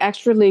and the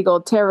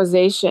extra-legal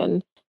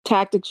terrorization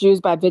tactics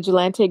used by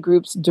vigilante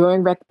groups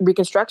during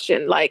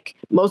Reconstruction, like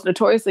most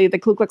notoriously the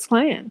Ku Klux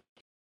Klan.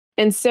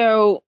 And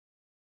so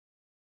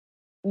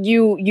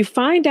you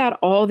find out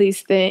all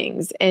these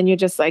things and you're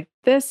just like,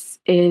 this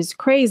is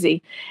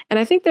crazy. And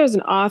I think there's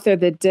an author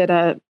that did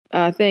a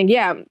thing,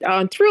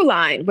 on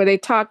Throughline, where they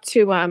talked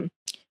to,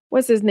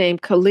 what's his name?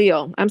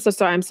 Khalil. I'm so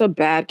sorry. I'm so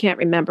bad. Can't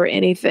remember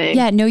anything.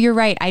 Yeah, no, you're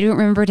right. I don't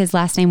remember what his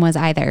last name was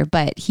either,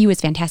 but he was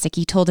fantastic.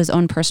 He told his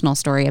own personal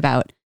story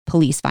about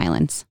police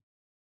violence.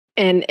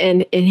 And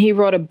he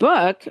wrote a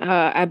book,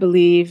 I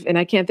believe, and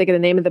I can't think of the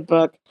name of the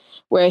book,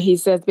 where he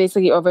says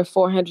basically over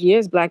 400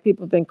 years, Black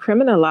people have been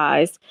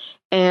criminalized.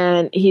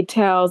 And he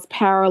tells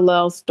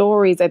parallel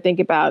stories, I think,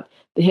 about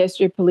the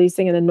history of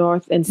policing in the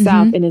North and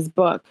South in his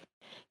book.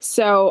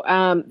 So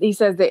he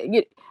says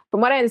that, from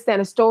what I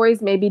understand, the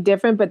stories may be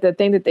different, but the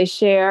thing that they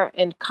share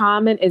in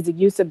common is the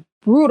use of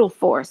brutal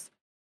force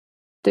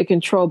to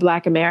control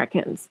Black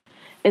Americans.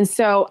 And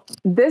so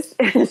this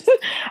is,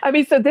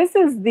 this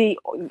is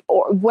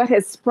what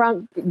has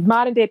sprung,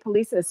 modern day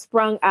policing has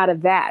sprung out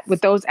of that,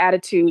 with those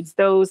attitudes,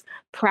 those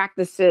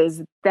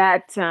practices,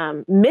 that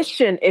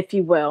mission, if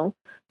you will,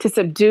 to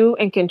subdue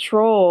and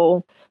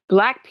control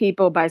Black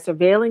people by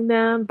surveilling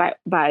them,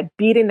 by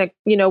beating the,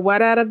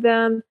 what out of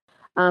them,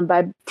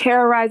 by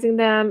terrorizing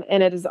them.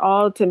 And it is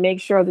all to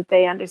make sure that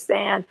they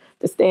understand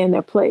to stay in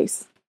their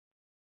place.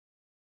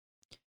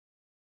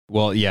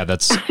 Well, yeah,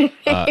 that's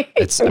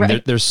it's. Right. I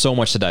mean, there's so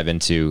much to dive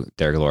into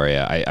there,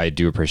 Gloria. I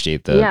do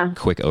appreciate the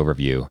quick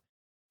overview.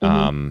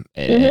 And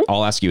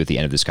I'll ask you at the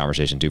end of this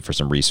conversation too for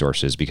some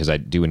resources, because I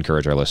do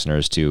encourage our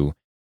listeners to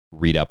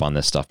read up on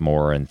this stuff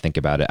more and think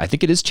about it. I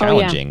think it is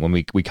challenging when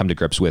we come to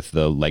grips with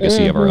the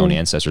legacy of our own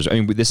ancestors. I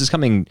mean, this is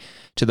coming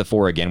to the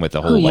fore again with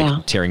the whole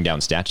like tearing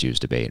down statues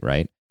debate,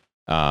 right?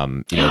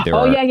 Oh,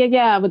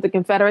 yeah, with the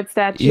Confederate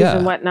statues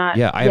and whatnot.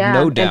 Yeah, I have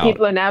no doubt. And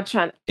people are now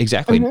trying.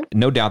 Exactly.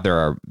 No doubt there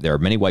are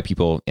many white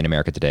people in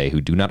America today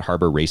who do not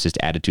harbor racist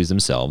attitudes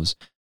themselves,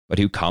 but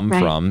who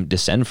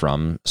descend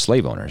from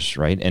slave owners,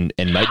 right? And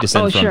might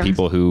descend from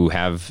people who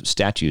have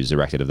statues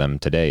erected of them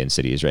today in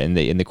cities, right? And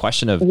the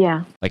question of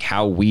like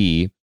how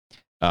we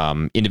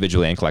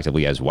individually and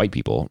collectively as white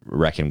people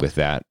reckon with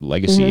that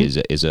legacy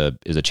is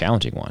a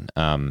challenging one.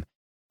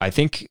 I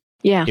think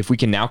if we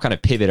can now kind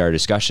of pivot our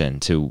discussion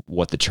to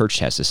what the church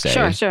has to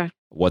say,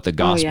 what the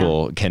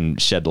gospel can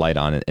shed light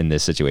on in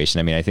this situation.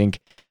 I mean, I think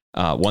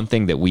one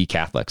thing that we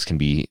Catholics can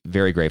be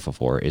very grateful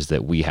for is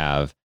that we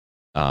have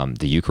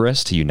the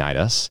Eucharist to unite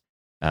us.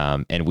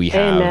 And we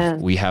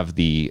have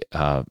the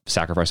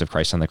sacrifice of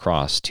Christ on the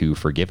cross to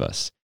forgive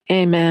us.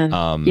 Amen.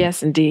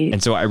 Yes, indeed.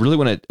 And so I really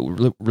want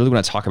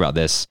to talk about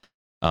this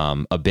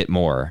a bit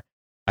more.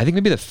 I think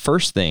maybe the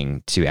first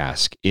thing to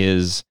ask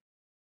is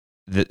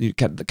the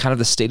kind of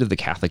the state of the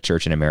Catholic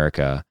Church in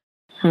America.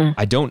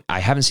 I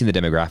haven't seen the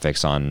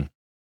demographics on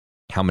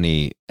how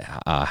many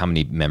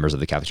members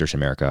of the Catholic Church in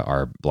America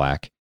are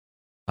Black,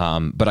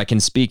 but I can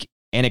speak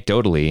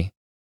anecdotally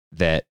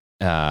that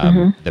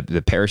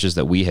the parishes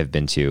that we have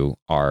been to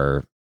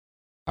are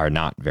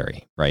not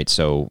very, right.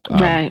 So we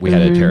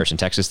had a parish in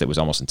Texas that was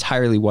almost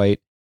entirely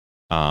white.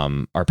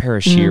 Our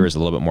parish here is a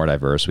little bit more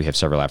diverse. We have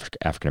several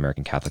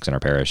African-American Catholics in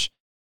our parish.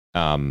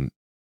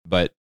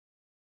 But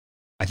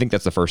I think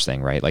that's the first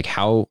thing, right? Like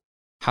how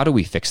do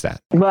we fix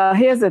that? Well,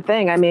 here's the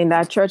thing. I mean,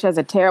 our church has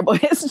a terrible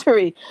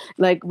history.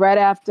 Like right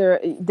after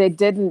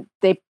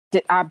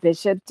our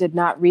bishop did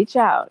not reach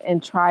out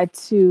and try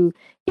to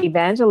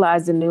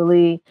evangelize the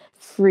newly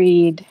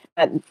freed,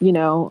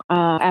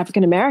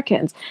 African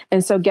Americans.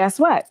 And so guess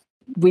what?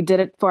 We did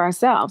it for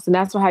ourselves. And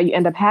that's how you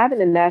end up having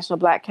the National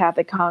Black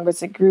Catholic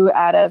Congress. It grew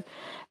out of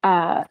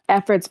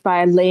efforts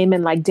by a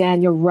layman like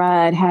Daniel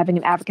Rudd, having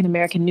an African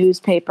American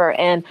newspaper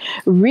and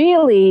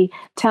really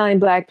telling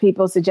Black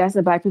people, suggesting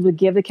that Black people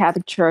give the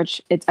Catholic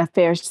Church it's a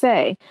fair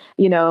say,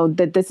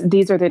 that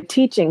these are their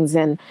teachings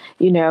and,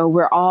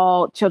 we're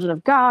all children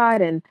of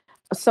God and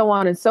so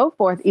on and so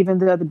forth, even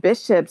though the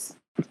bishops,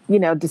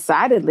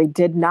 decidedly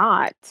did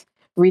not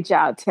reach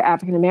out to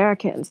African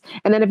Americans.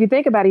 And then if you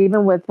think about it,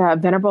 even with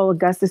Venerable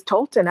Augustus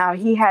Tolton, how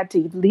he had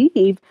to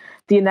leave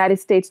the United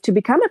States to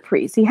become a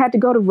priest. He had to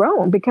go to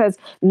Rome because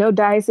no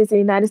diocese in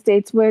the United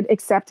States would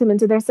accept him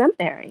into their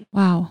seminary.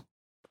 Wow.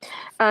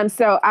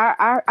 So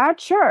our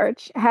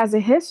church has a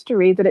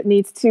history that it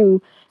needs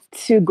to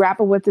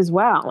grapple with as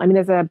well. I mean,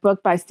 there's a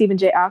book by Stephen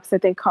J. Ox, I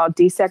think, called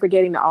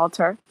Desegregating the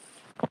Altar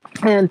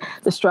and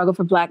the Struggle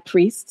for Black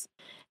Priests.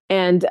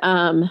 And,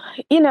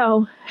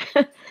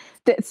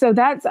 so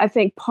that's, I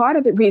think, part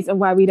of the reason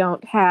why we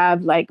don't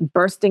have like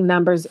bursting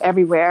numbers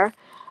everywhere.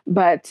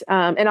 But,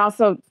 and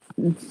also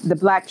the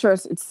Black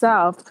church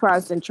itself,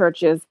 Protestant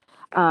churches,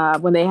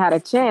 when they had a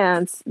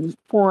chance,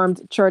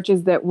 formed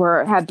churches that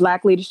had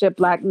Black leadership,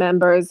 Black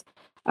members,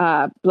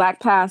 Black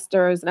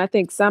pastors. And I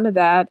think some of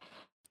that,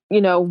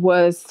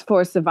 was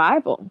for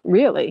survival,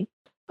 really.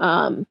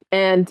 And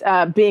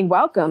being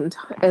welcomed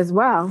as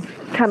well,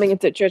 coming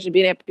into church and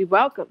being able to be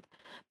welcomed.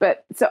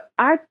 But so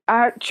our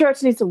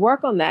church needs to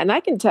work on that. And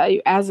I can tell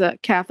you, as a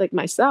Catholic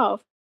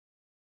myself,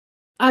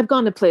 I've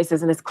gone to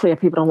places and it's clear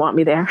people don't want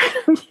me there.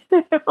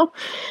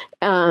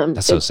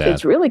 That's so sad.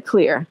 It's really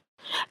clear.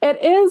 It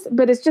is,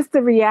 but it's just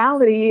the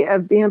reality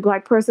of being a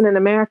Black person in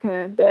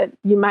America that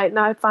you might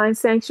not find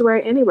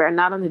sanctuary anywhere,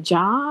 not on the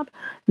job,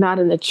 not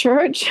in the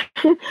church,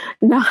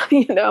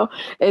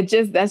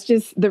 that's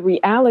just the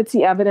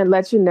reality of it and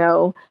lets you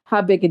know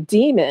how big a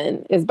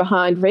demon is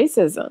behind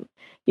racism.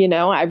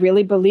 I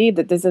really believe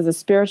that this is a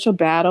spiritual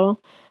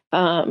battle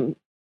that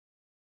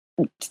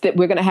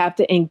we're going to have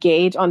to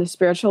engage on the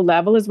spiritual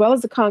level as well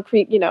as the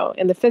concrete,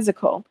 in the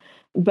physical.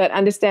 But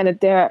understand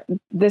that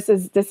this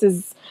is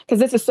because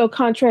this is so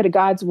contrary to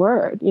God's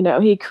word.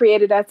 He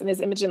created us in his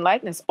image and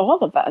likeness, all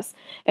of us.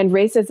 And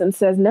racism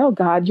says, no,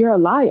 God, you're a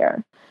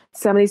liar.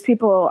 Some of these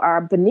people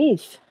are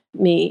beneath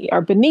me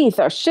or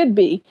should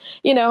be,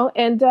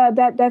 and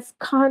that's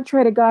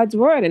contrary to God's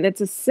word. And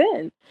it's a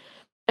sin.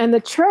 And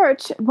the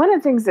church, one of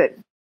the things that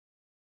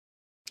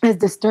has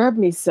disturbed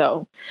me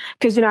so,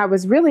 because, I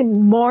was really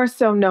more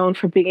so known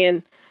for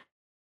being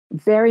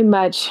very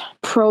much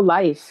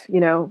pro-life,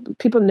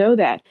 people know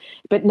that.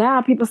 But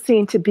now people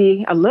seem to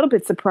be a little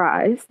bit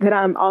surprised that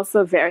I'm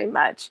also very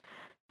much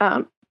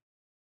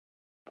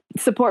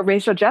support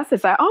racial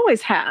justice. I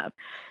always have.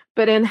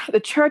 But in the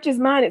church's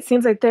mind, it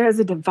seems like there is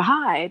a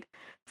divide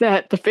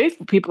that the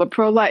faithful people are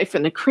pro-life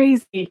and the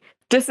crazy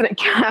dissident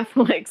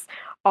Catholics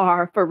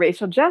are for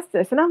racial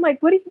justice. And I'm like,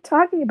 what are you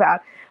talking about?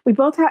 We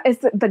both have,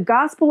 it's the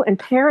gospel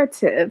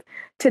imperative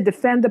to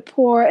defend the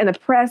poor and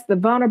oppressed, the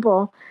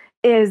vulnerable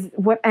is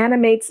what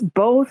animates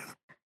both,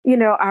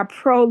 our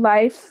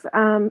pro-life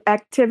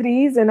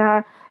activities and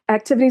our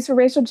activities for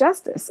racial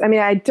justice. I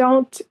mean, I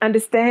don't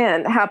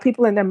understand how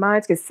people in their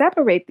minds can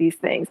separate these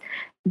things.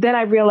 Then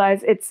I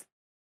realize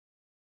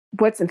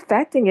what's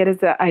infecting it is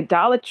the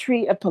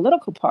idolatry of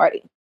political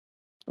party,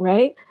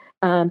 right?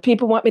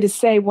 people want me to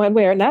say one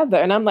way or another.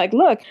 And I'm like,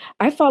 look,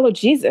 I follow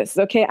Jesus.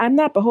 Okay. I'm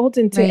not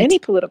beholden to Right. any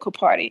political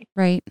party.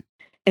 Right.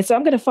 And so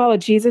I'm going to follow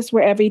Jesus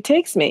wherever he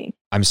takes me.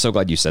 I'm so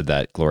glad you said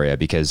that, Gloria,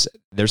 because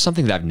there's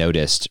something that I've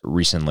noticed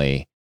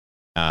recently,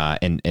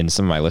 and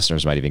some of my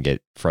listeners might even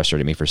get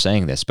frustrated at me for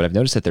saying this, but I've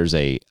noticed that there's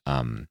a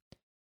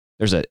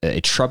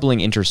troubling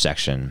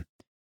intersection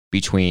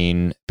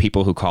between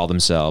people who call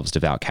themselves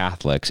devout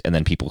Catholics and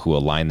then people who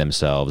align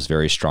themselves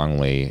very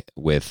strongly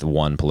with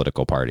one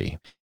political party.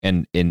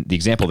 And in the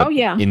example,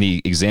 in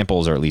the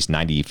examples, or at least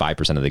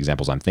 95% of the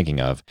examples I'm thinking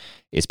of,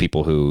 is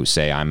people who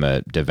say, I'm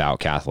a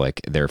devout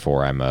Catholic,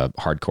 therefore I'm a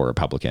hardcore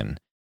Republican,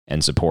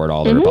 and support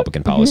all the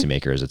Republican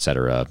policymakers, et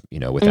cetera,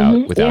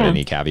 without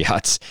any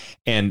caveats.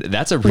 And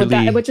that's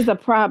which is a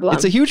problem.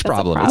 It's a huge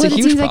problem. It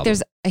seems like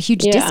there's a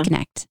huge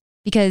disconnect,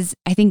 because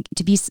I think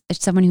to be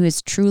someone who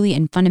is truly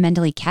and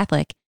fundamentally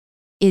Catholic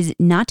is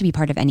not to be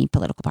part of any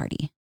political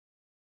party.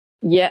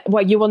 Yeah,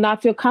 well, you will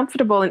not feel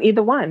comfortable in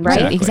either one,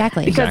 right?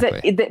 Exactly. Because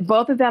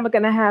both of them are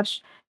going to have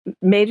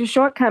major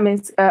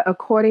shortcomings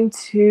according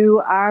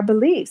to our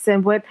beliefs.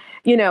 And what,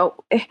 so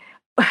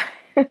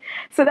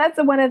that's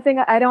the one of the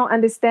things I don't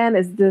understand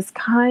is this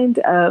kind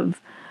of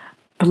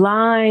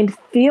blind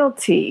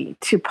fealty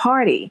to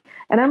party.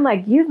 And I'm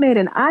like, you've made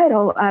an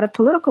idol out of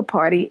political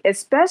party,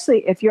 especially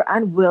if you're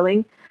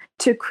unwilling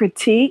to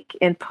critique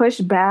and push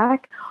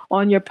back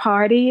on your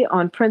party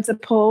on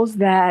principles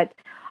that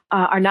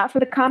are not for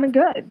the common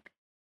good,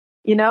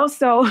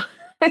 So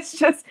it's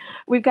just,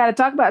 we've got to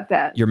talk about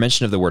that. Your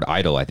mention of the word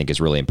idol, I think, is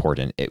really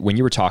important. When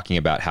you were talking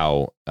about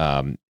how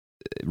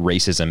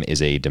racism is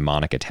a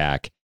demonic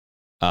attack,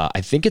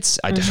 I think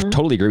I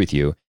totally agree with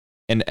you.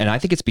 And I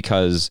think it's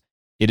because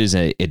it is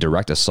a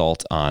direct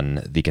assault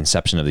on the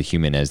conception of the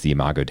human as the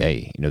imago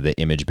Dei, the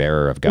image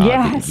bearer of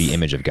God, the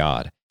image of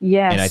God.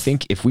 Yes. And I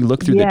think if we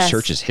look through the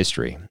church's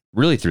history,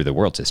 really through the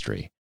world's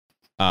history,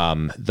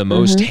 the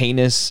most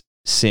heinous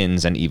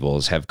sins and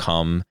evils have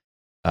come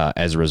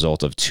as a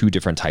result of two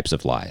different types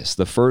of lies.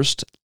 The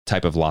first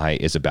type of lie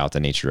is about the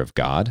nature of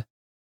God,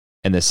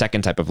 and the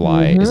second type of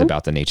lie is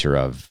about the nature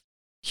of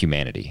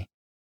humanity.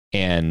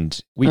 And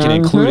we can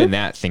include in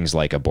that things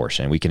like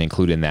abortion. We can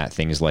include in that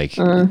things like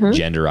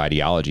gender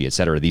ideology, et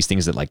cetera. These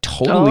things that like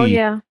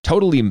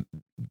totally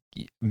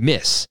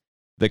miss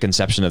the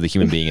conception of the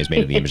human being as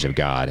made in the image of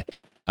God.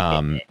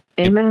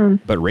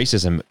 Amen. But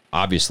racism,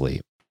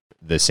 obviously,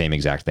 the same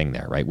exact thing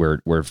there, right?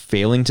 We're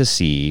failing to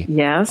see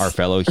our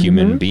fellow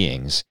human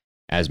beings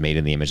as made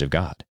in the image of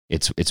God.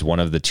 It's one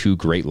of the two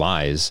great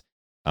lies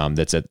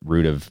that's at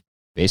root of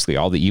basically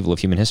all the evil of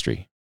human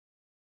history.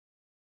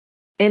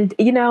 And,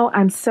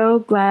 I'm so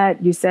glad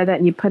you said that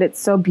and you put it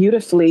so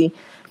beautifully.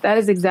 That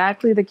is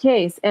exactly the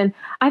case. And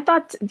I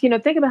thought,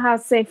 think about how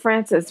St.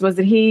 Francis, was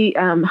it he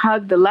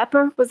hugged the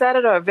leper? Was that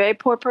it? Or a very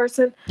poor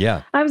person?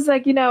 Yeah. I was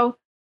like,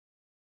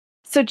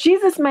 so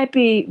Jesus might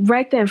be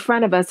right there in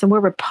front of us and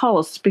we're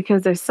repulsed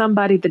because there's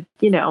somebody that,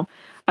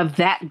 of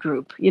that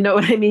group, you know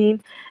what I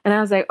mean? And I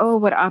was like, oh,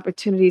 what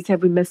opportunities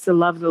have we missed to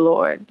love the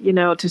Lord,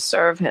 to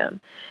serve him?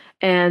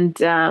 And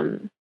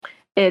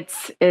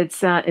it's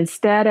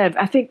instead of,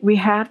 I think we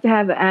have to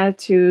have the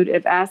attitude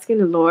of asking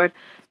the Lord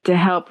to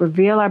help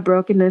reveal our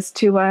brokenness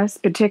to us,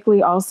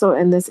 particularly also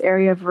in this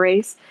area of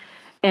race,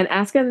 and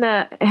asking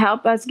to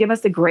help us, give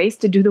us the grace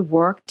to do the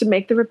work to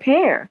make the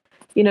repair.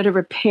 To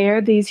repair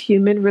these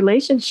human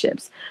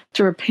relationships,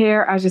 to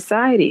repair our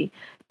society,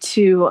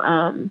 to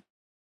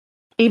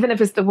even if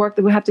it's the work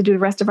that we have to do the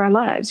rest of our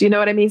lives. You know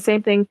what I mean?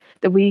 Same thing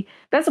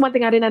that's the one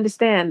thing I didn't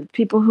understand.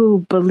 People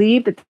who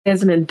believe that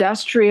there's an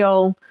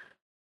industrial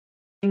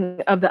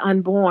of the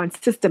unborn,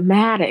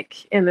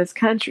 systematic in this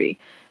country,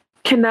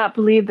 cannot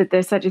believe that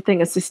there's such a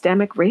thing as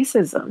systemic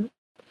racism.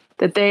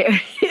 That they,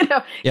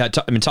 Yeah,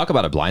 talk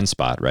about a blind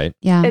spot, right?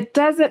 Yeah. It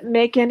doesn't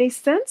make any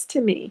sense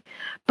to me.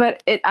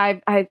 But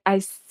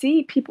I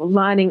see people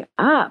lining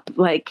up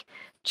like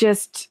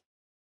just,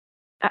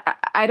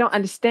 I don't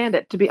understand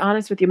it, to be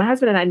honest with you. My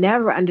husband and I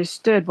never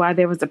understood why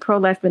there was a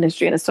pro-life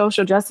ministry and a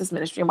social justice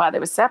ministry and why they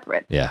were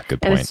separate. Yeah,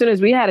 good point. And as soon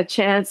as we had a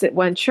chance at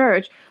one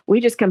church, we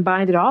just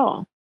combined it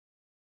all.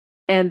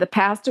 And the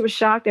pastor was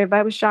shocked.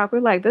 Everybody was shocked.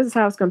 We're like, this is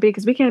how it's going to be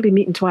because we can't be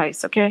meeting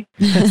twice, okay?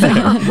 So,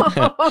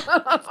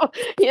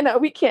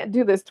 we can't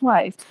do this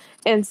twice.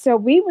 And so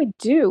we would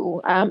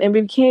do, and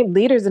we became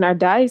leaders in our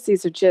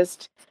diocese of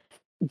just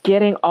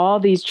getting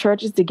all these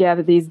churches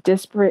together, these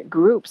disparate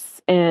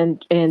groups,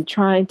 and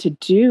trying to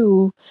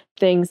do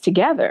things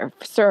together,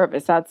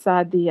 service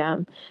outside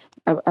the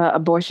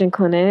abortion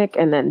clinic,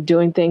 and then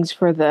doing things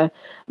for the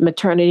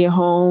maternity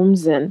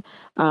homes and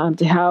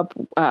to help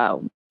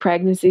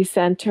pregnancy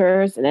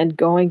centers, and then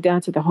going down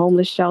to the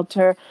homeless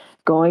shelter,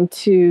 going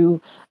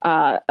to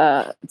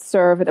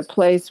serve at a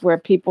place where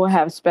people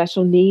have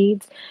special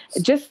needs,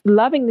 just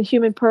loving the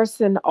human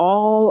person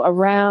all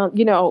around,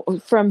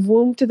 from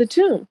womb to the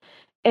tomb.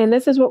 And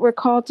this is what we're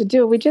called to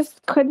do. We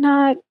just could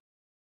not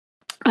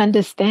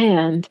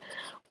understand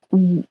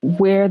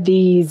where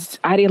these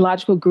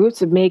ideological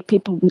groups have made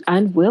people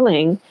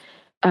unwilling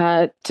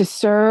to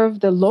serve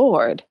the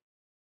Lord.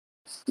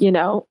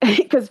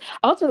 because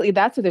ultimately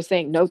that's what they're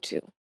saying no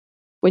to.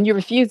 When you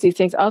refuse these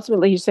things,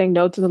 ultimately you're saying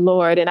no to the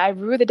Lord. And I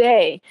rue the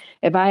day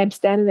if I am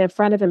standing there in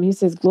front of him, he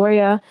says,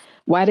 Gloria,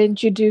 why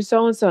didn't you do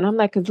so and so? And I'm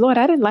like, because Lord,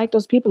 I didn't like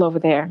those people over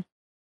there.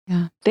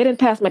 Yeah. They didn't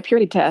pass my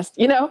purity test,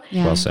 Yeah.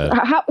 Well said.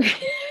 How,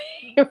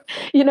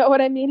 you know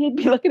what I mean? He'd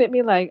be looking at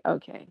me like,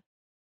 okay,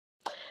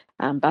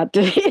 I'm about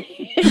to,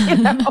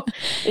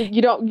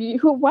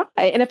 why?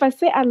 And if I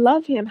say I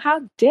love him,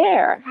 how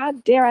dare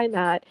I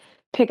not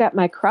pick up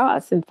my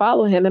cross and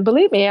follow him? And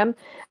believe me, I'm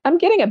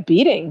getting a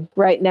beating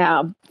right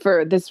now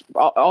for this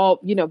all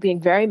being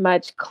very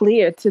much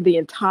clear to the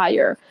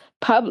entire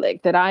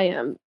public that I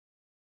am,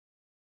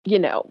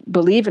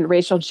 believe in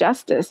racial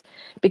justice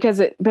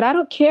but I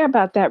don't care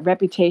about that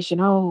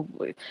reputation. Oh,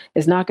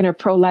 it's not going to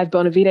pro-life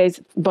bona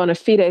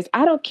fides.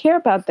 I don't care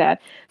about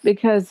that,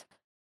 because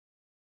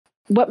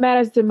what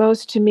matters the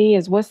most to me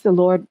is what's the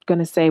Lord going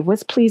to say?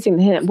 What's pleasing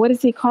to him? What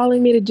is he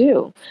calling me to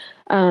do?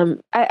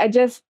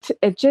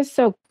 It's just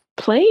so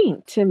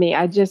plain to me.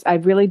 I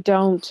really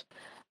don't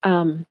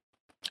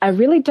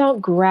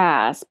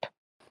grasp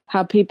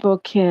how people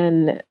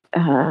can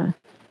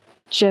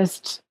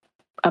just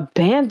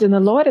abandon the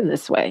Lord in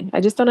this way. I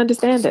just don't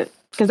understand it,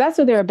 because that's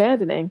what they're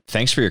abandoning.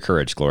 Thanks for your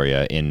courage,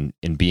 Gloria, in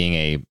being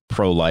a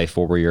pro-life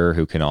warrior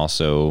who can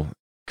also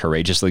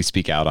courageously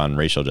speak out on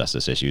racial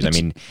justice issues. I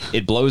mean,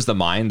 it blows the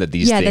mind that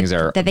these things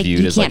are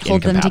viewed as like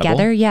hold them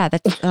together. Yeah,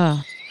 that's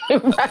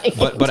right.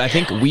 But I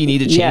think we need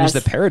to change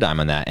the paradigm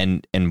on that,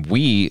 and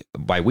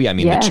by we I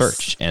mean the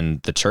church,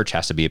 and the church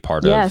has to be a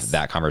part of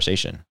that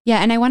conversation. Yeah,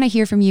 and I want to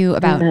hear from you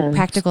about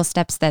practical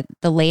steps that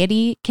the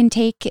laity can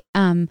take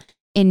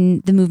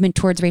in the movement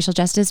towards racial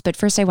justice. But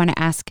first, I want to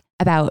ask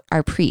about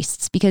our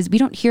priests, because we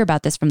don't hear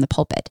about this from the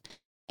pulpit.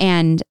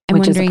 And I'm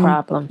wondering, is a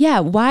problem. Yeah,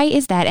 why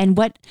is that? And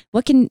what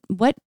can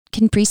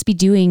priests be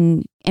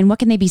doing, and what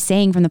can they be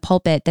saying from the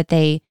pulpit that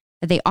they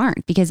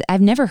aren't? Because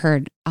I've never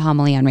heard a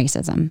homily on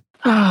racism.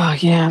 Oh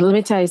yeah, let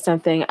me tell you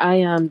something.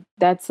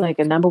 That's like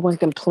a number one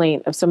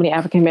complaint of so many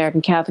African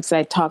American Catholics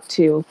I talk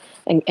to,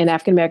 and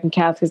African American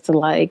Catholics that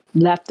like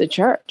left the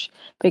church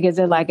because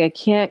they're like, I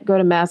can't go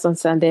to mass on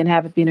Sunday and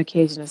have it be an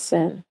occasion of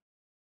sin.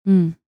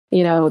 Mm.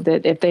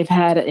 That if they've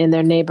had in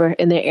their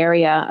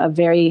area a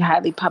very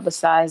highly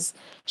publicized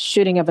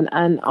shooting of an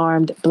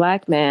unarmed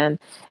Black man,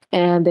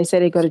 and they say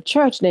they go to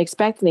church and they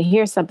expect to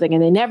hear something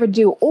and they never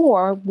do,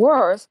 or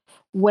worse,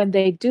 when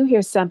they do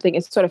hear something,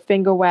 it's sort of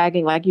finger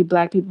wagging, like you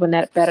Black people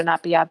better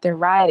not be out there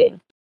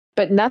rioting.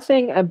 But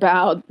nothing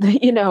about,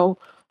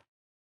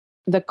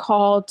 the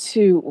call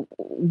to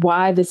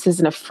why this is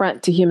an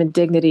affront to human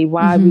dignity,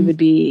 why we would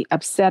be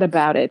upset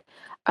about it,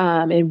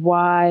 and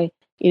why,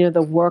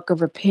 the work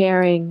of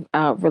repairing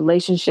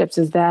relationships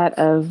is that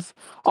of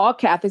all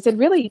Catholics, and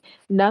really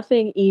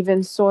nothing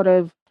even sort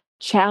of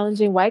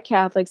challenging white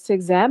Catholics to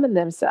examine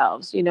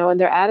themselves, and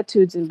their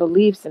attitudes and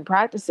beliefs and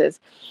practices.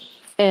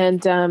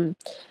 And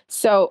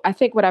so I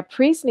think what our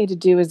priests need to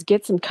do is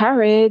get some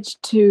courage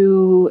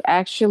to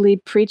actually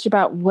preach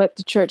about what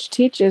the church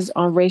teaches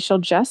on racial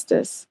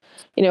justice,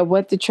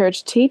 what the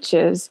church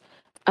teaches,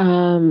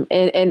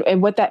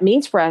 and what that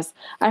means for us.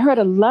 I heard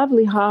a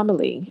lovely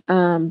homily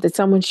that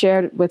someone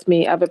shared with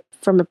me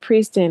from a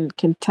priest in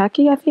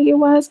Kentucky, I think it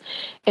was,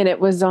 and it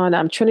was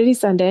on Trinity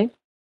Sunday,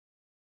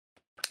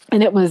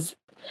 and it was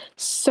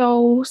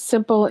so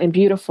simple and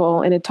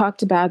beautiful, and it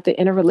talked about the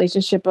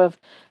interrelationship of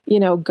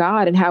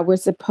God, and how we're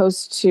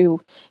supposed to,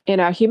 in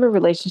our human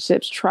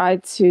relationships, try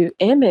to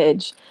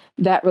image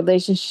that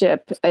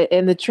relationship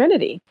in the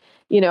Trinity,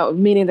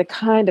 meaning the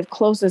kind of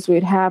closeness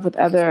we'd have with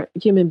other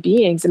human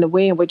beings and the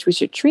way in which we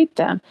should treat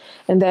them.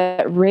 And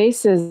that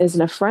race is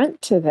an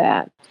affront to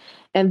that.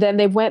 And then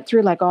they went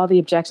through like all the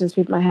objections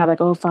people might have,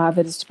 like, oh,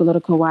 Father, this is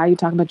political. Why are you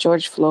talking about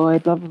George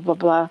Floyd? Blah, blah, blah,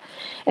 blah.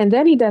 And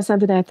then he does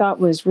something I thought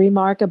was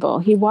remarkable.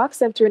 He walks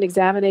them through an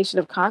examination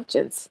of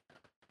conscience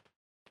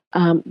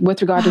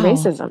with regard to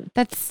racism.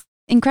 That's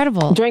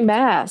incredible. During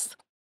Mass.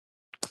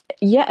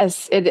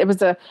 Yes, it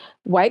was a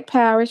white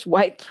parish,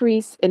 white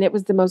priest, and it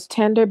was the most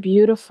tender,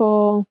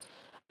 beautiful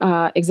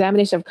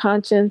examination of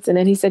conscience. And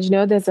then he said,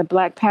 there's a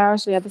Black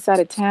parish on the other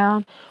side of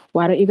town.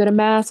 Why don't you go to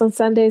Mass on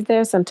Sundays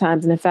there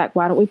sometimes? And in fact,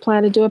 why don't we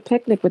plan to do a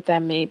picnic with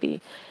them maybe?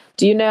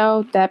 Do you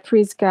know that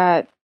priest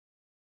got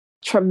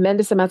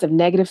tremendous amounts of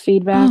negative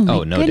feedback?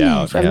 Oh, no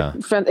doubt.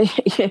 From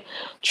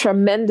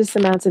tremendous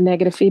amounts of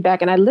negative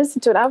feedback. And I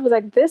listened to it. I was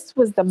like, this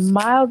was the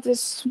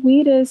mildest,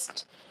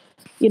 sweetest,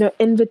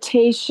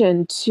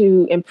 invitation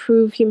to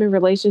improve human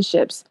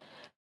relationships.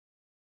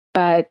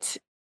 But,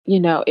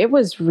 it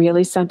was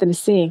really something to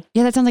see.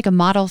 Yeah, that sounds like a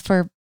model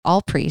for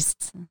all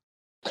priests.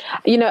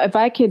 If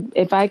I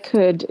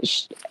could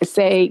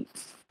say,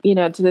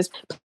 to this,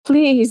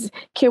 please,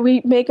 can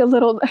we make a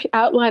little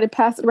outline and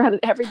pass it around in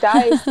every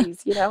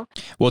diocese,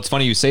 Well, it's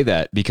funny you say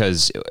that,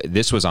 because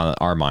this was on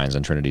our minds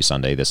on Trinity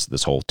Sunday,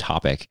 this whole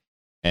topic.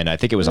 And I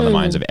think it was on the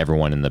minds of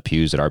everyone in the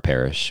pews at our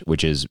parish,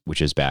 which is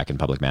back in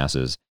public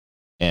masses.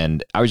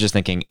 And I was just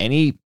thinking,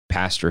 any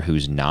pastor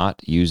who's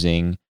not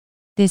using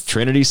this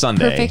Trinity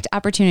Sunday, perfect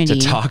opportunity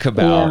to talk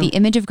about the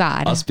image of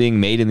God, us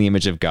being made in the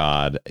image of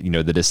God,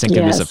 the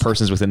distinctiveness of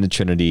persons within the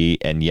Trinity,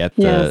 and yet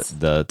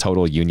the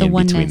total union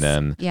between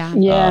them,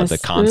 the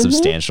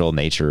consubstantial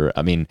nature.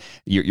 I mean,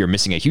 you're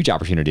missing a huge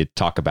opportunity to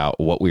talk about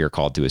what we are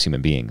called to as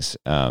human beings.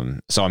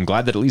 So I'm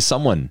glad that at least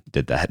someone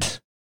did that.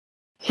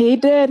 He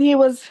did. He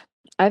was,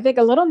 I think,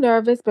 a little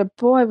nervous, but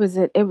boy, was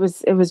it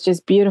was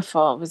just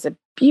beautiful. It was a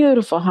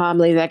beautiful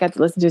homily that I got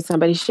to listen to.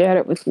 Somebody shared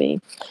it with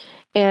me.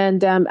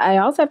 And I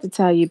also have to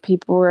tell you,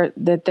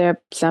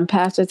 some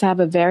pastors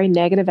have a very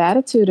negative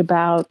attitude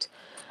about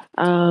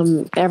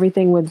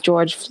everything with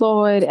George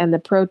Floyd and the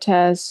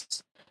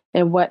protests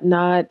and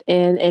whatnot,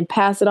 and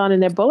pass it on in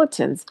their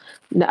bulletins.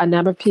 A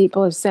number of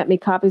people have sent me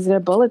copies of their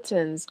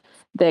bulletins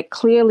that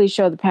clearly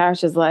show the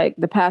pastors like,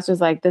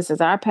 this is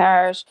our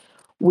parish.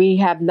 We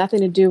have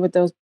nothing to do with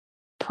those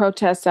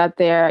protests out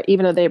there,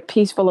 even though they're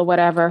peaceful or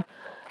whatever.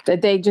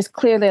 That they just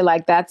clearly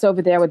like, that's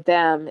over there with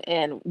them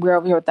and we're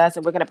over here with us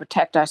and we're going to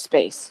protect our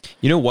space.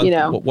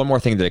 One more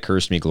thing that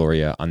occurs to me,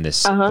 Gloria, on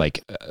this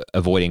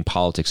avoiding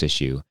politics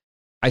issue.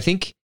 I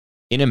think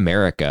in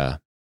America,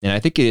 and I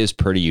think it is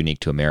pretty unique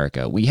to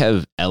America, we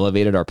have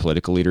elevated our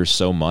political leaders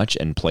so much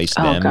and placed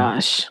them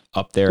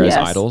up there as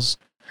idols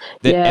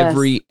that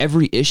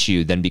every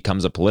issue then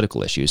becomes a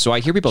political issue. So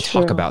I hear people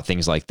talk about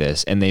things like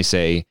this and they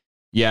say,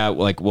 yeah,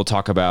 like we'll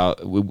talk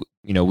about,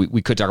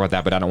 we could talk about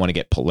that, but I don't want to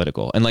get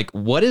political. And like,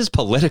 what is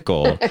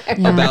political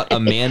about a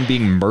man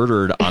being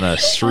murdered on a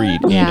street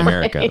in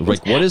America?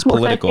 Like, what is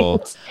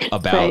political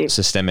about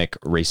systemic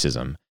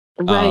racism?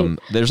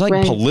 There's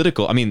like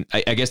political, I mean,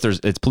 I guess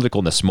it's political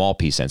in the small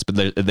p sense,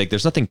 but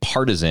there's nothing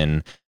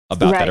partisan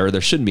about that, or there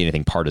shouldn't be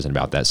anything partisan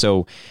about that.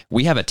 So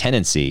we have a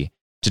tendency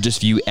to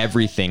just view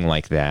everything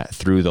like that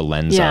through the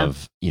lens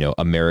of,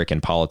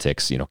 American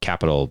politics,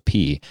 capital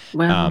P.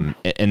 Wow.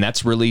 And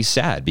that's really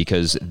sad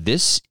because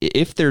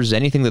if there's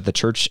anything that the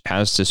church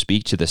has to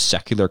speak to the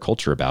secular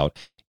culture about,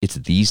 it's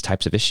these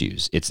types of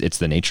issues. It's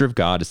the nature of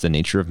God. It's the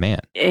nature of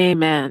man.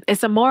 Amen.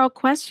 It's a moral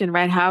question,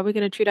 right? How are we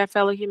going to treat our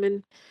fellow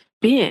human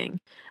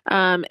being?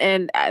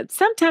 And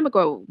some time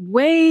ago,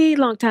 way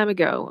long time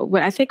ago,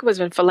 I think it was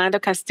when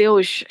Philando Castile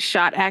was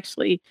shot,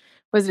 actually.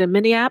 Was it in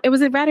Minneapolis? It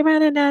was right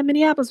around in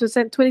Minneapolis. It was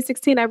in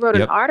 2016. I wrote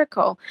an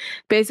article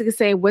basically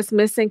saying what's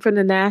missing from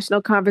the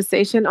national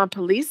conversation on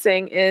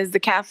policing is the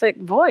Catholic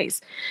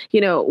voice.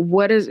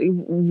 What is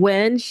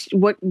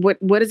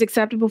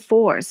acceptable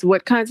force?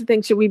 What kinds of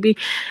things should we be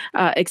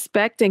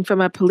expecting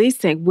from our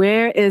policing?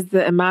 Where is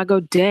the Imago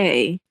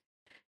Dei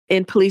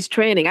in police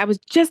training? I was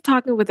just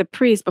talking with a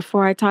priest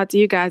before I talked to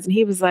you guys, and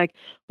he was like,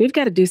 we've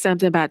got to do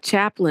something about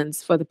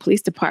chaplains for the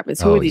police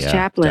departments. Who are these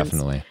chaplains?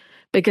 Definitely.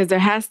 Because there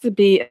has to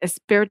be a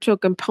spiritual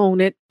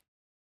component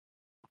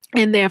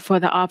in there for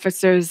the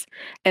officers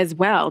as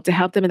well to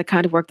help them in the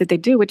kind of work that they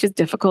do, which is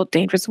difficult,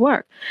 dangerous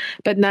work.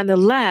 But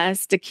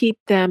nonetheless, to keep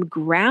them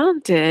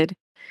grounded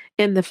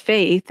in the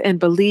faith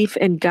and belief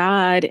in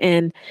God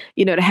and,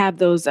 to have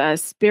those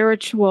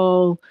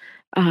spiritual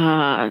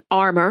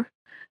armor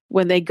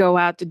when they go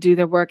out to do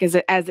their work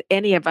as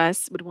any of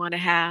us would want to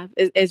have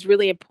is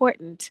really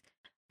important.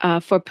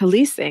 For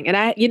policing. And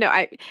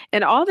I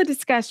in all the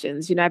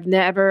discussions,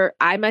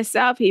 I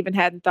myself even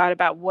hadn't thought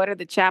about what are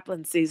the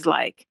chaplaincies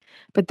like,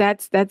 but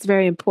that's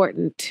very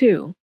important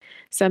too.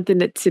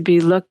 Something to be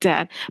looked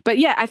at. But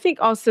yeah, I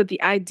think also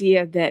the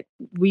idea that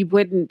we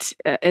wouldn't,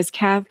 as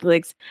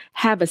Catholics,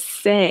 have a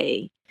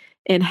say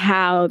in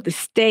how the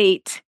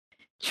state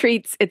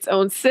treats its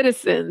own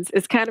citizens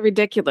is kind of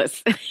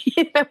ridiculous.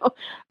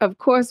 Of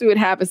course we would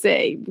have a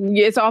say.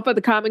 It's all for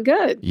the common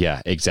good.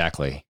 Yeah,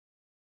 exactly.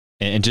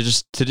 And to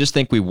just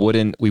think we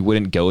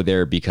wouldn't go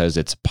there because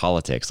it's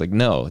politics. Like,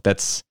 no,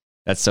 that's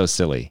so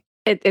silly.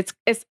 It's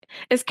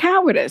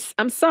cowardice.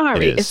 I'm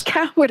sorry. It's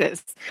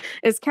cowardice.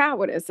 It's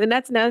cowardice. And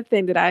that's another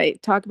thing that I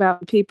talk about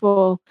with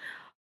people.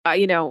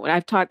 When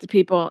I've talked to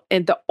people,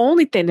 and the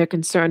only thing they're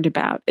concerned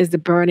about is the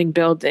burning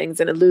buildings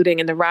and the looting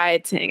and the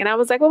rioting. And I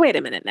was like, well, wait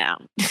a minute now.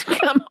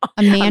 Come on.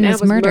 A man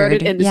was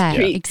murdered in the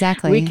street.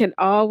 Exactly. We can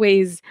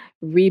always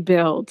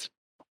rebuild.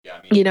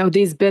 Yeah,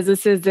 these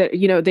businesses that,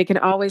 they can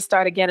always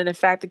start again. And in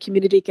fact, the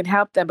community can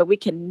help them, but we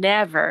can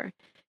never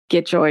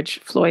get George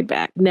Floyd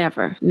back.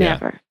 Never.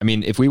 I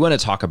mean, if we want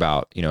to talk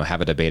about, have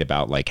a debate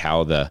about like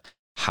how the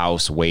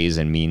House Ways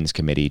and Means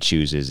Committee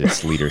chooses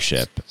its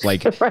leadership,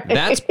 like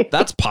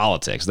that's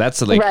politics.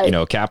 That's like,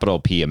 capital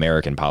P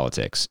American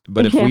politics.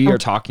 But if we are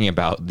talking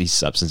about these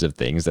substantive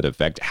things that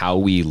affect how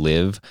we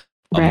live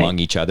among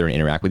each other and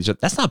interact with each other,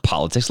 that's not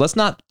politics. Let's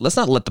not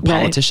let the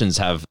politicians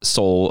have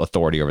sole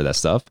authority over that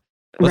stuff.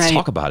 Let's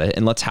talk about it,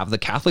 and let's have the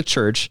Catholic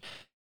Church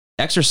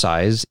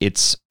exercise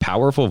its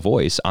powerful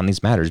voice on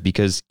these matters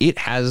because it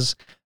has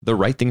the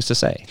right things to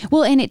say.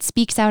 Well, and it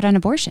speaks out on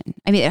abortion.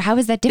 I mean, how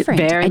is that different?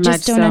 Very I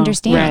just don't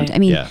understand. Right. I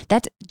mean,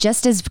 that's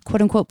just as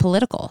quote unquote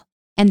political.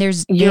 And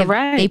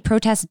they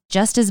protest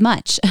just as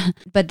much.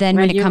 But then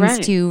when it comes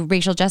to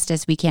racial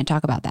justice, we can't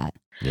talk about that.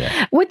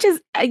 Yeah. Which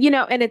is,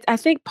 and I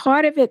think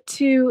part of it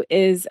too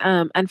is,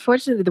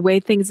 unfortunately, the way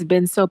things have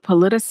been so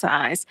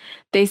politicized,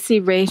 they see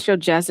racial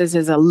justice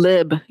as a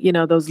lib,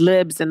 those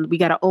libs, and we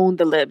got to own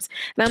the libs.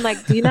 And I'm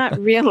like, do you not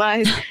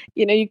realize,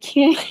 you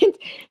can't,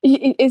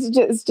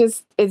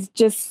 it's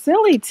just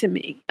silly to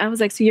me. I was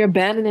like, so you're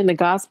abandoning the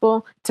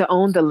gospel to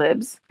own the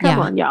libs? Come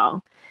on,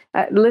 y'all.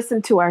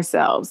 Listen to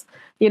ourselves.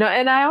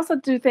 And I also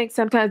do think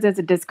sometimes there's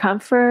a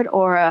discomfort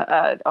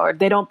or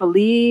they don't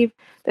believe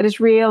that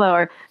it's real,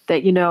 or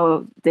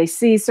that, they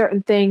see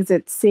certain things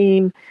that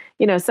seem,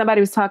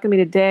 somebody was talking to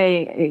me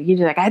today,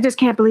 like, I just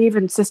can't believe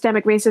in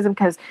systemic racism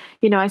because,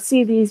 I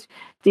see these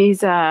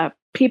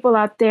people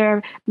out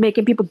there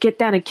making people get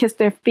down and kiss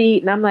their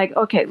feet. And I'm like,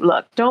 okay,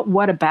 look, don't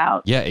what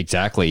about? Yeah,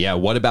 exactly. Yeah.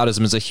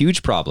 Whataboutism is a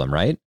huge problem,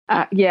 right?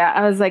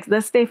 I was like,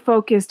 let's stay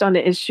focused on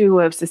the issue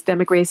of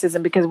systemic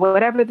racism, because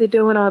whatever they're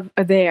doing over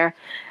there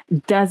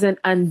doesn't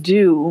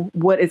undo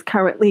what is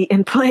currently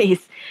in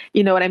place.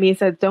 You know what I mean?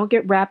 So don't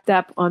get wrapped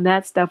up on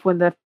that stuff, when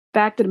the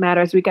fact of the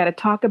matter is we got to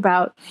talk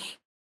about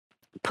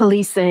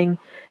policing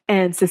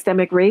and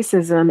systemic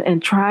racism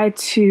and try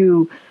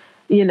to,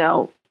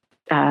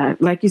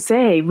 like you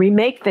say,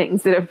 remake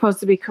things that are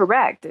supposed to be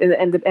correct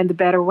and the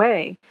better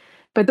way.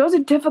 But those are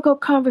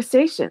difficult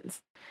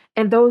conversations.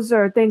 And those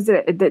are things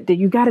that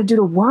you got to do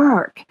the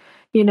work.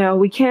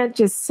 We can't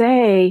just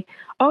say,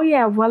 oh,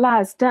 yeah, voila,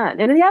 it's done.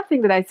 And the other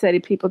thing that I say to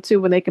people, too,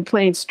 when they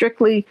complain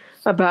strictly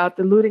about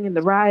the looting and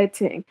the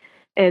rioting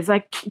is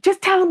like,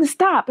 just tell them to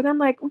stop. And I'm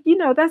like,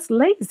 that's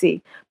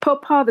lazy.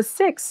 Pope Paul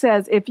VI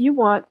says, if you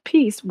want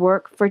peace,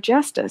 work for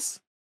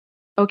justice.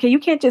 Okay, you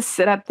can't just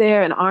sit up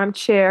there an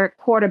armchair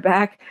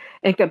quarterback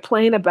and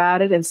complain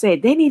about it and say,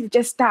 they need to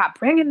just stop,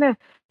 bring in the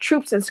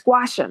troops and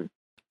squash them.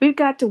 We've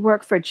got to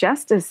work for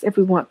justice if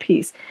we want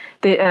peace.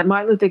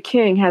 Martin Luther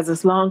King has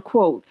this long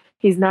quote.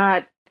 He's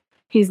not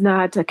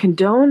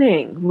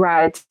condoning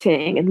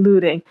rioting and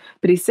looting,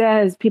 but he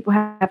says people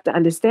have to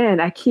understand.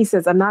 He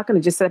says, I'm not going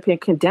to just sit up here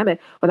and condemn it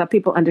without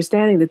people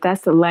understanding that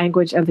that's the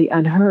language of the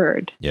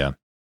unheard. Yeah.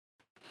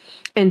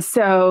 And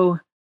so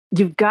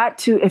you've got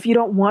to, if you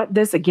don't want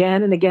this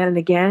again and again and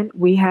again,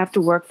 we have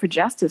to work for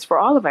justice for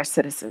all of our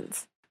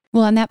citizens.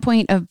 Well, on that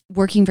point of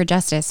working for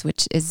justice,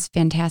 which is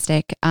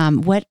fantastic,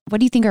 what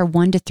do you think are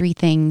 1 to 3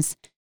 things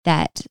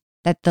that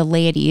the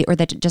laity or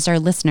that just our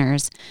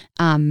listeners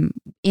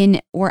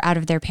in or out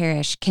of their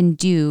parish can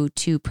do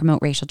to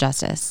promote racial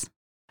justice?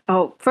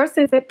 Oh, first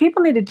is that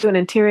people need to do an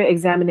interior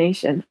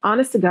examination.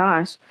 Honest to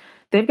gosh,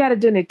 they've got to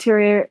do an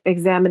interior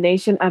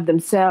examination of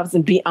themselves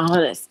and be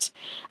honest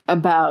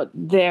about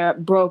their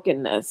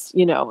brokenness,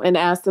 and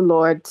ask the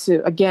Lord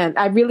to, again,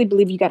 I really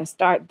believe you got to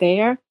start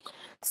there.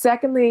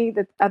 Secondly,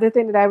 the other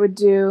thing that I would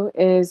do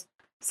is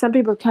some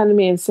people come to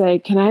me and say,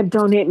 can I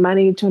donate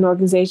money to an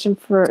organization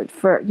for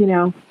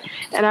and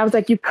I was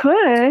like, you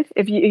could,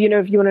 if you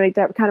want to make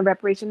that kind of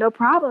reparation, no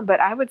problem. But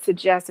I would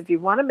suggest if you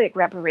want to make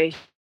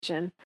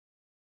reparation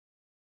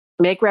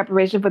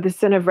for the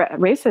sin of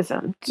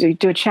racism.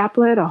 Do a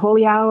chaplet, a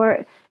holy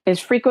hour,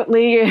 as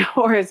frequently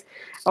or as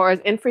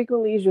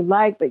infrequently as you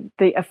like, but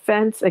the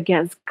offense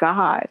against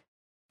God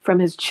from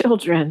his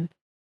children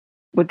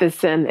with this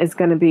sin is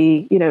going to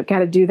be, got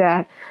to do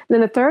that. And then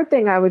the third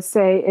thing I would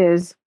say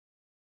is,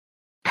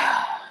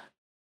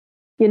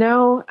 if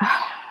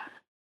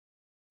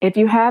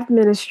you have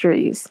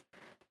ministries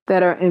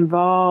that are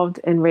involved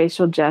in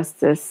racial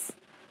justice,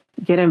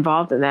 get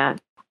involved in that.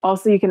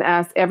 Also, you can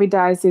ask, every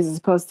diocese is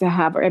supposed to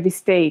have, or every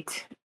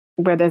state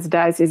where there's a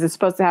diocese is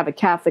supposed to have a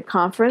Catholic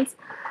conference.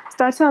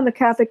 Start telling the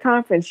Catholic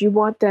conference you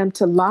want them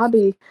to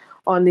lobby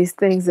on these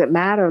things that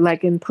matter,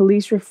 like in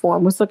police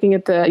reform. We're looking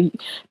at the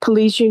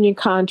police union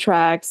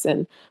contracts,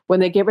 and when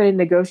they get ready to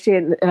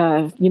negotiate, in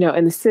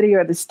the city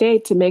or the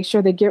state, to make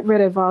sure they get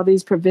rid of all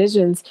these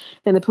provisions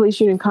in the police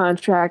union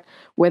contract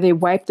where they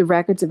wipe the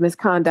records of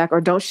misconduct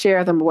or don't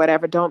share them or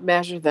whatever, don't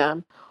measure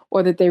them,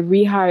 or that they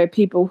rehire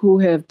people who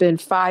have been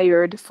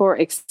fired for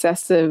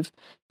excessive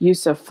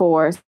use of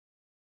force.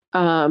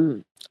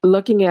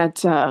 Looking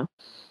at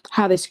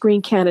how they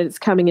screen candidates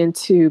coming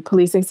into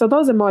policing. So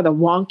those are more the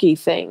wonky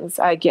things,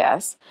 I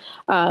guess.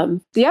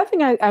 The other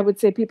thing I would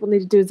say people need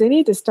to do is they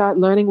need to start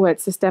learning what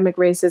systemic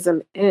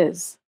racism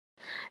is.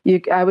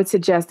 I would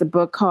suggest a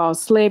book called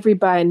Slavery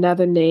by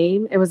Another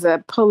Name. It was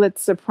a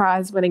Pulitzer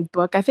Prize-winning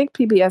book. I think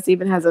PBS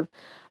even has a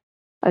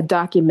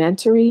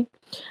documentary,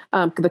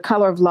 The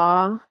Color of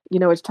Law,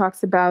 which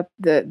talks about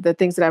the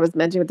things that I was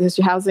mentioning with the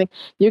history of housing.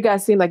 You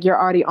guys seem like you're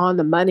already on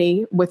the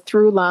money with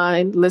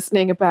Throughline,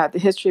 listening about the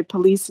history of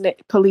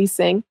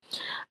policing.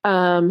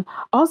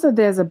 Also,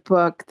 there's a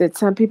book that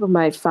some people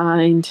might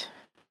find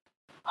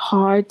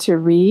hard to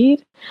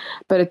read,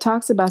 but it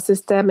talks about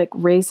systemic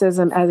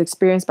racism as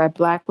experienced by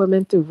Black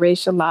women through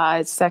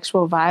racialized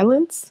sexual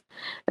violence.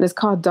 And it's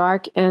called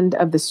Dark End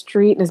of the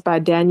Street, and it's by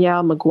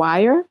Danielle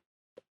McGuire.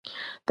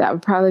 That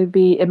would probably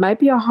be, it might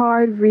be a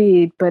hard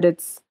read, but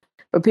it's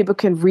where people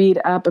can read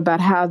up about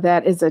how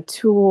that is a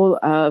tool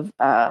of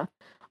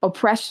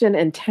oppression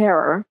and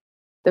terror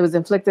that was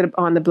inflicted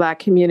on the Black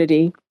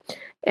community.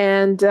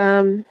 And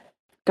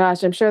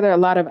Gosh, I'm sure there are a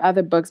lot of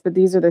other books, but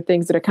these are the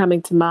things that are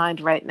coming to mind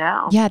right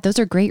now. Yeah, those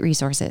are great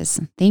resources.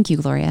 Thank you,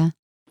 Gloria.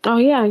 Oh,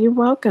 yeah, you're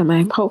welcome.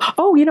 I hope.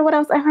 Oh, you know what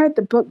else? I heard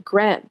the book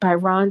Grant by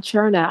Ron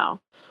Chernow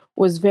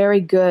was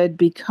very good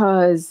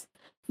because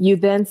you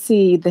then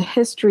see the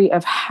history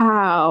of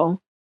how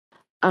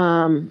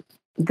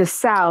the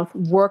South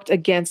worked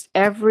against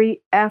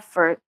every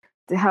effort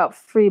to help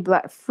free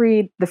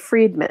the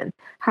freedmen,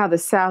 how the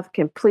South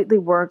completely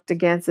worked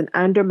against and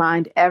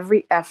undermined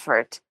every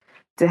effort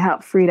to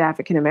help freed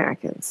African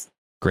Americans.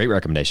 Great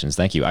recommendations.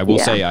 Thank you. I will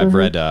say I've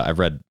read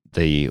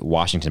the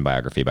Washington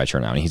biography by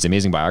Chernow. He's an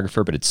amazing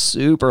biographer, but it's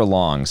super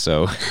long.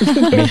 So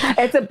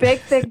it's a big,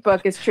 thick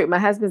book. It's true. My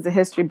husband's a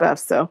history buff,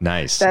 so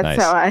nice.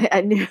 That's how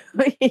I knew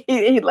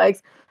he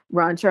likes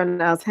Ron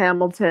Chernow's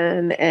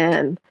Hamilton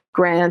and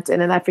Grant, and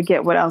then I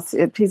forget what else.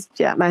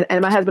 My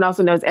husband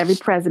also knows every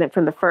president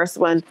from the first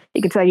one.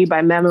 He can tell you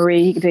by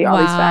memory. He can tell you all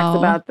these facts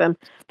about them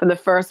from the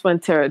first one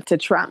to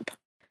Trump.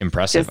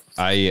 Impressive. It's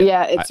really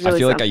I feel like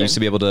something. I used to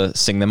be able to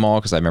sing them all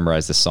because I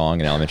mememorized this song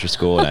in elementary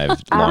school, and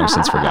I've long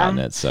since forgotten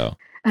it. So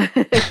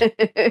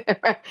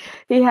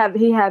he had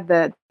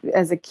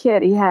as a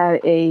kid he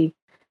had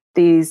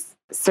these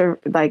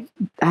like,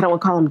 I don't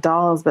want to call them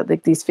dolls, but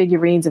like these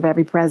figurines of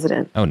every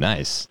president. Oh,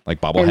 nice. Like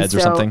bobbleheads or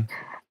something?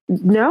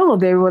 No,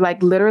 they were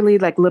like literally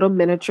like little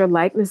miniature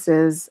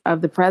likenesses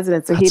of the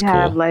president. So That's he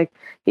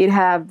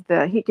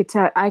could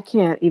tell, I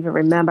can't even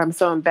remember. I'm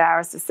so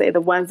embarrassed to say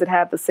the ones that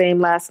have the same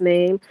last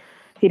name.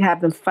 He'd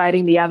have them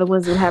fighting the other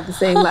ones that have the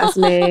same last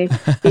name.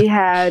 He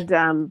had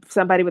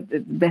somebody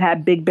that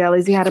had big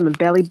bellies. He had them in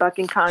belly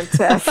bucking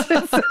contests.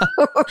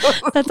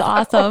 That's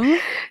awesome.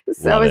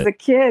 So as a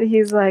kid,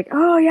 he's like,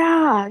 oh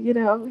yeah,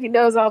 he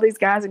knows all these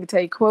guys and can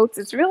tell you quotes.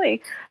 It's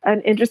really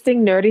an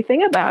interesting, nerdy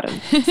thing about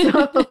him.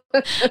 So,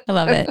 I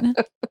love it.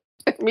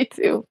 Me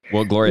too.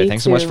 Well, Gloria,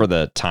 thanks so much for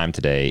the time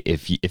today.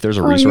 If there's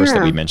a resource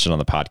that we mentioned on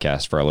the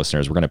podcast for our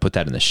listeners, we're going to put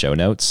that in the show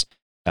notes.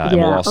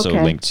 And we'll also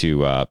link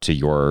to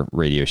your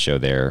radio show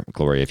there,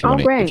 Gloria, if you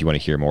want to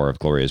hear more of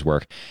Gloria's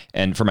work.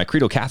 And for my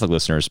Creedal Catholic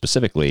listeners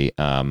specifically,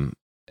 I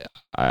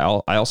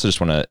also just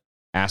want to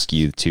ask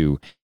you to,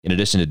 in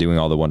addition to doing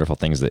all the wonderful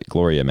things that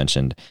Gloria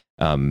mentioned,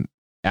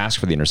 ask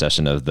for the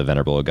intercession of the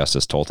Venerable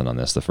Augustus Tolton on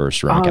this, the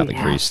first Roman Catholic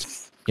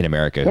priest in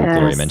America, who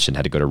Gloria mentioned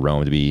had to go to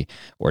Rome to be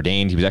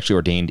ordained. He was actually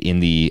ordained in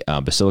the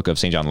Basilica of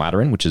St. John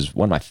Lateran, which is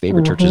one of my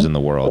favorite churches in the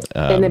world.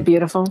 Isn't it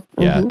beautiful?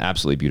 Yeah,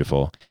 absolutely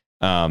beautiful.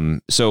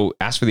 So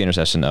ask for the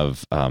intercession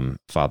of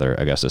Father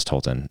Augustus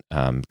Tolton,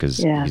 because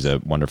he's a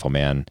wonderful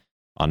man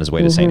on his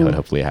way to sainthood.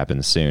 Hopefully it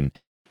happens soon.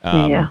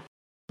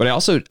 But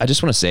I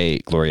just want to say,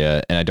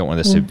 Gloria, and I don't want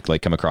this to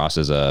like come across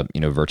as a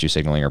virtue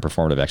signaling or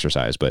performative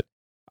exercise, but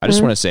I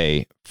just want to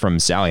say from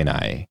Sally and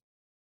I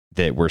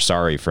that we're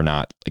sorry for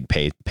not like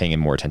paying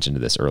more attention to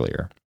this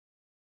earlier.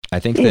 I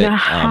think that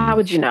how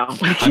would you know?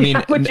 I mean,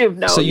 how would you have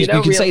known? So you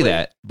can say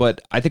that,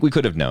 but I think we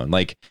could have known.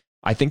 Like,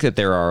 I think that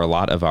there are a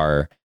lot of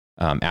our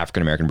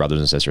African-American brothers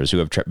and sisters who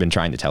have been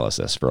trying to tell us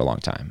this for a long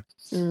time.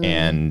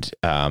 And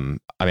I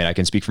mean, I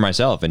can speak for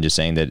myself and just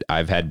saying that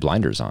I've had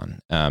blinders on.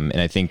 And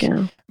I think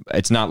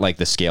it's not like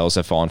the scales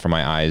have fallen from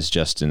my eyes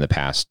just in the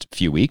past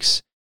few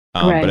weeks.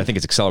 But I think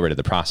it's accelerated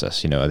the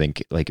process. I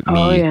think like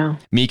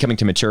me coming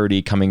to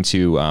maturity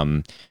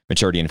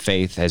in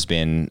faith has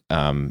been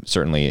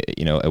certainly,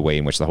 a way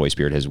in which the Holy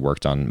Spirit has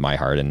worked on my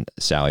heart and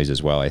Sally's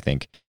as well, I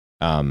think.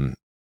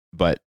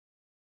 But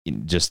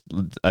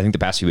I think the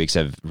past few weeks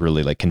have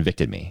really like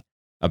convicted me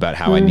about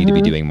how I need to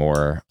be doing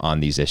more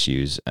on these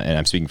issues. And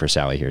I'm speaking for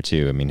Sally here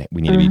too. I mean,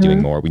 we need to be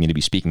doing more. We need to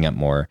be speaking up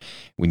more.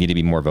 We need to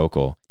be more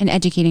vocal. And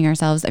educating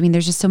ourselves. I mean,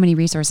 there's just so many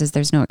resources.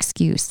 There's no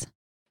excuse.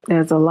 There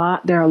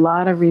are a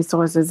lot of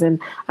resources. And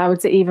I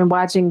would say even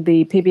watching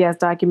the PBS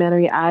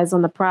documentary, Eyes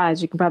on the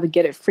Prize, you can probably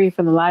get it free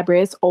from the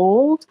library. It's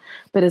old,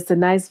 but it's a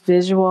nice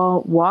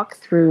visual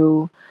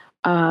walkthrough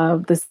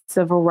of the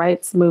civil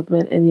rights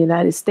movement in the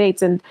United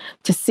States. And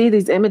to see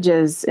these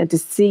images and to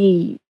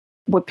see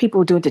what people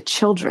were doing to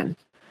children,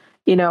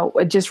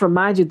 it just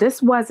reminds you,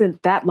 this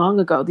wasn't that long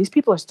ago. These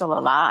people are still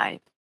alive,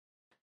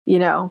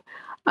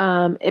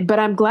 but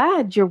I'm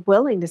glad you're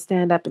willing to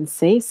stand up and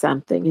say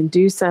something and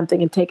do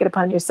something and take it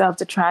upon yourself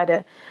to try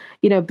to,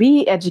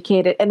 be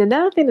educated. And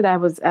another thing that I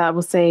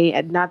will say,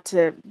 and not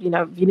to, if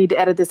you need to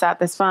edit this out,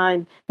 that's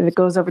fine if it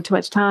goes over too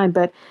much time,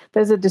 but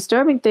there's a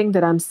disturbing thing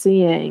that I'm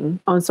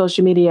seeing on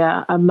social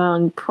media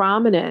among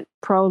prominent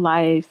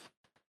pro-life,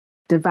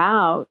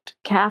 devout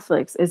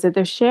Catholics is that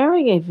they're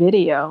sharing a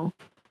video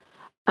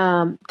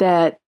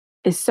that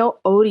is so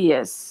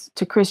odious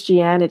to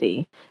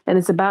Christianity. And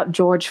it's about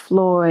George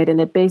Floyd. And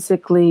it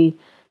basically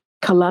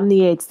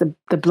calumniates the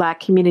Black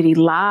community,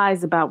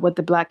 lies about what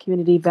the Black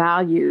community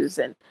values,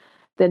 and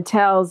then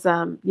tells,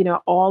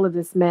 all of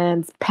this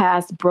man's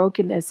past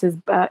brokenness, his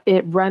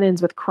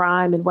run-ins with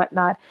crime and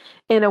whatnot,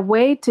 in a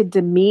way to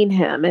demean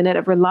him. And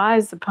it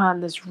relies upon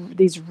these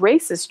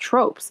racist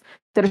tropes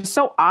that are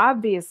so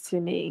obvious to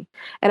me.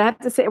 And I have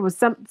to say, it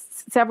was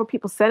several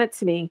people sent it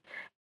to me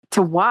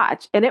to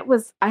watch. And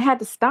I had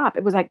to stop.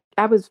 It was like,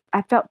 I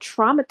felt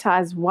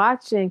traumatized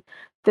watching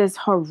this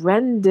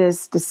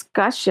horrendous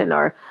discussion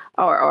or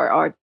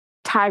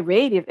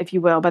tirade, if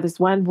you will, by this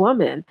one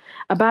woman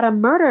about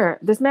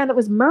this man that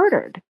was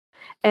murdered.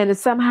 And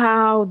it's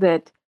somehow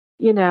that,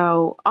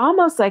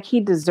 almost like he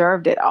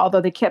deserved it,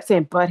 although they kept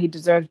saying, but he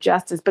deserved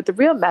justice. But the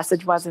real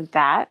message wasn't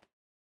that.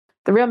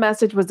 The real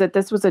message was that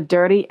this was a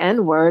dirty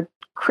N-word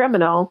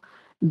criminal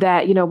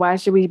that, why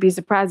should we be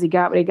surprised he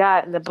got what he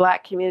got? And the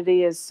Black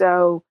community is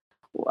so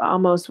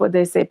almost what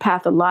they say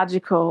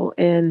pathological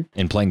in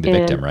playing the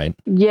victim, right?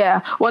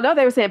 Yeah. Well, no,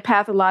 they were saying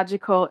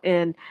pathological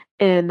in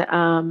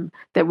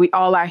that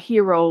all our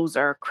heroes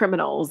are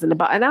criminals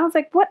and I was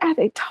like, what are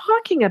they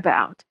talking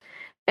about?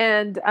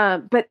 And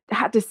but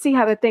had to see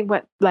how the thing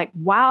went like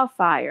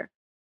wildfire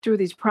through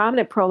these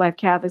prominent pro-life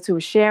Catholics who were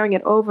sharing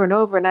it over and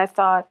over. And I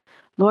thought,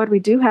 Lord, we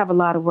do have a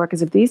lot of work,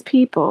 as if these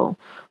people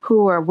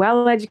who are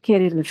well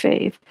educated in the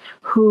faith,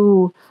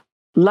 who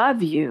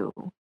love you,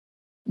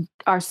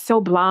 are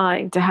so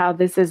blind to how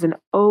this is an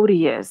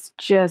odious,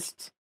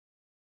 just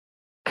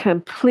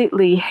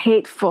completely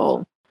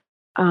hateful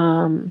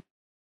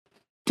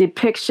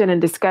depiction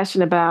and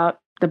discussion about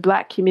the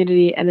Black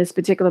community and this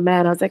particular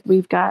man. I was like,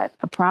 we've got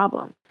a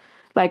problem.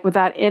 Like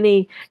without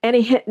any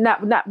hint,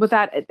 not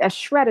without a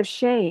shred of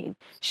shame,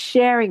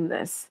 sharing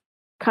this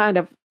kind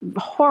of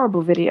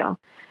horrible video.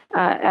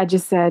 I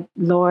just said,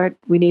 Lord,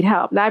 we need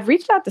help. Now I've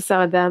reached out to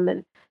some of them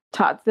and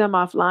talked to them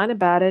offline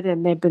about it,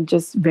 and they've been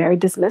just very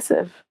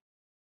dismissive.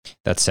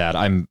 That's sad.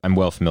 I'm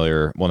well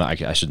familiar. Well, no, I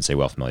shouldn't say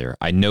well familiar.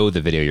 I know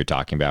the video you're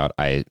talking about.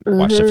 I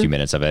watched a few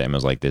minutes of it and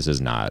was like, this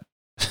is not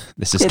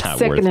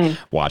sickening. Worth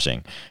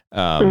watching.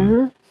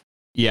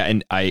 Yeah.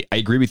 And I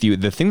agree with you.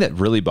 The thing that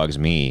really bugs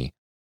me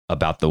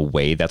about the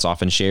way that's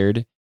often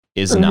shared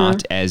is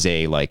not as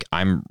a, like,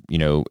 I'm,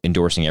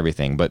 endorsing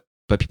everything, but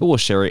people will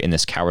share it in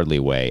this cowardly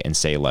way and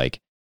say, like,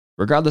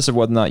 regardless of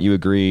whether or not you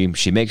agree,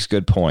 she makes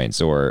good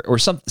points or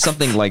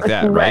something like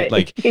that, right?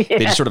 Like they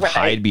just sort of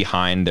hide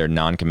behind their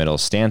non-committal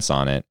stance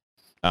on it.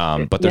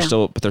 But they're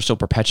still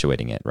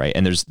perpetuating it, right?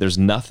 And there's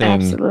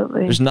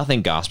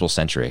nothing gospel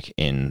centric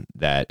in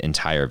that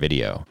entire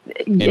video.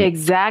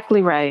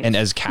 Exactly right. And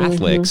as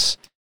Catholics,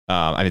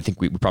 I think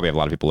we probably have a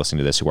lot of people listening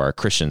to this who are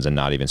Christians and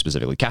not even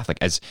specifically Catholic.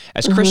 As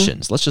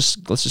Christians, let's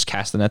just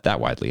cast the net that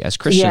widely. As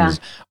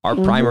Christians, our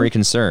primary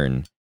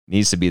concern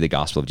needs to be the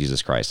gospel of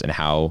Jesus Christ and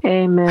how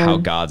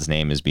God's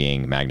name is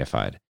being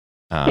magnified.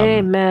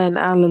 Amen.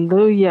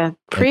 Hallelujah.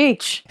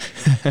 Preach.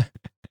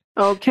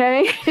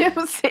 Okay.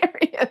 I'm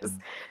serious.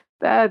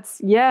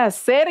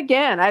 Say it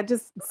again. I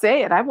just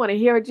say it. I want to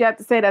hear what you have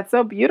to say. That's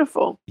so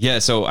beautiful. Yeah.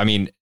 So, I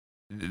mean,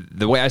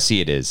 the way I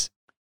see it is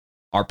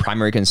our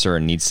primary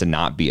concern needs to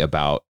not be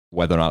about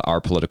whether or not our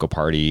political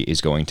party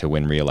is going to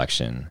win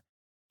re-election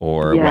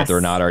or whether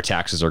or not our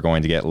taxes are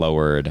going to get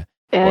lowered.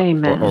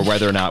 Amen. Or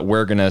whether or not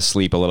we're going to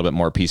sleep a little bit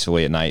more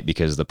peacefully at night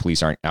because the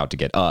police aren't out to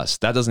get us.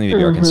 That doesn't need to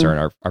be our concern.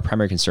 Our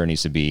primary concern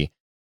needs to be,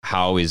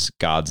 how is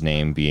God's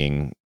name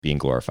being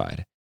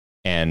glorified?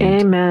 And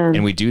Amen.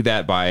 And we do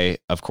that by,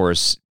 of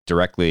course,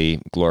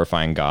 directly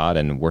glorifying God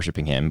and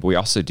worshiping him. But we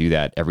also do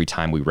that every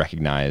time we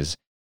recognize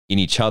in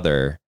each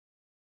other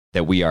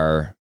that we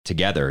are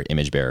together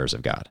image bearers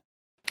of God.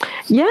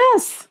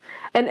 Yes.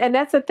 And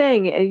that's the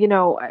thing,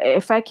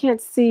 if I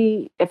can't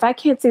see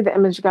the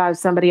image of God of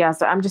somebody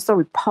else, I'm just so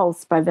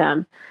repulsed by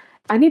them.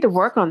 I need to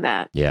work on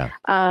that. Yeah.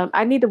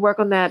 I need to work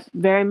on that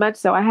very much.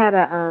 So I had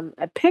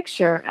a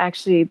picture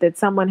actually that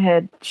someone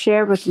had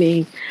shared with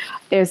me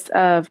is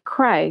of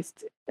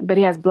Christ, but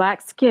he has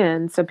black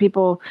skin. So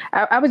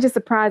I was just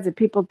surprised that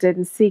people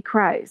didn't see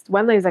Christ.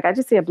 One lady's like, I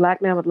just see a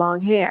black man with long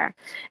hair.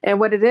 And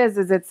what it is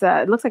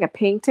it looks like a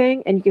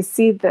painting, and you can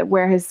see that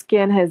where his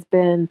skin has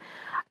been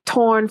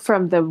torn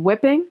from the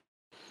whipping,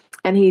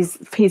 and he's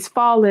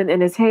fallen,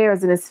 and his hair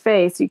is in his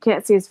face. You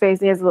can't see his face.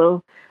 He has a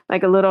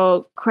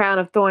little crown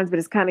of thorns, but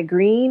it's kind of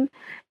green,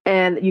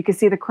 and you can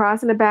see the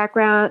cross in the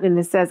background, and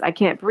it says, I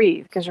can't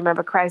breathe, because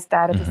remember, Christ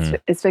died of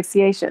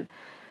asphyxiation.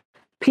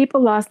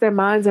 People lost their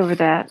minds over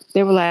that.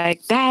 They were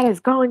like, that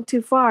is going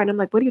too far. And I'm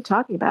like, what are you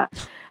talking about?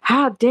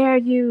 How dare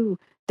you?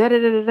 Da da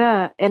da da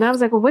da. And I was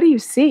like, well, what do you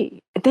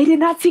see? They did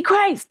not see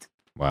Christ.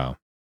 Wow.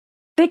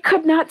 They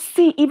could not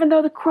see, even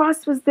though the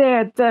cross was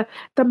there,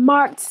 the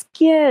marked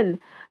skin,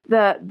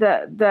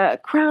 the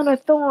crown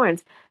of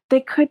thorns. They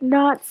could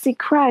not see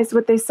Christ.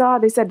 What they saw,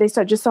 they said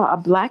just saw a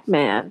black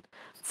man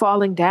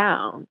falling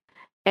down.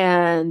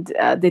 And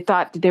they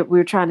thought that we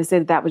were trying to say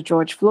that was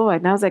George Floyd.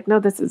 And I was like, no,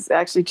 this is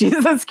actually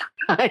Jesus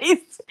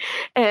Christ.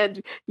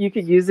 And you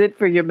can use it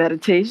for your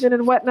meditation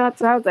and whatnot.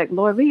 So I was like,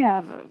 Lord, we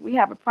have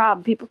a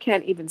problem. People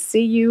can't even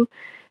see you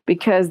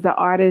because the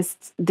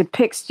artist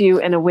depicts you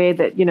in a way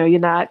that, you're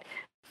not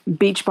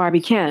Beach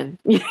Barbie Ken.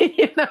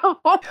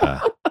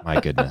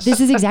 My goodness. This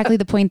is exactly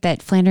the point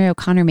that Flannery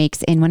O'Connor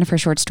makes in one of her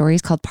short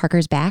stories called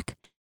Parker's Back.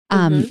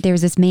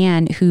 There's this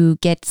man who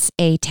gets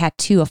a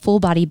tattoo, a full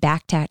body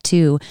back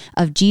tattoo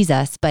of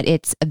Jesus, but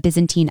it's a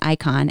Byzantine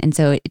icon. And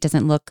so it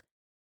doesn't look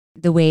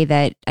the way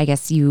that I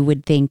guess you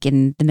would think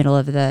in the middle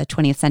of the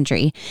 20th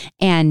century.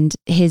 And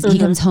he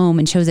comes home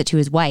and shows it to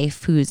his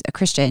wife, who's a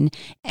Christian,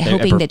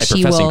 hoping that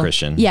she will,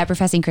 Christian. Yeah,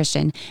 professing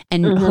Christian,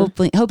 and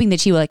hoping that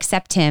she will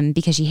accept him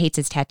because she hates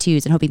his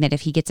tattoos, and hoping that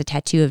if he gets a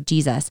tattoo of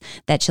Jesus,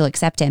 that she'll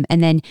accept him.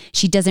 And then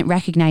she doesn't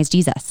recognize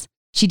Jesus.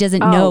 She doesn't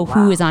know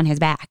who is on his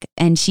back,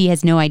 and she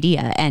has no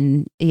idea.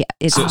 And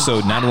so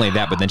not only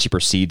that, but then she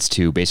proceeds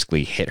to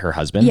basically hit her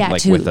husband,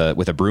 with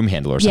a broom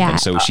handle or something. Yeah.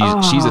 So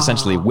she's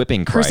essentially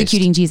whipping Christ,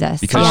 persecuting Jesus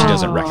because she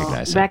doesn't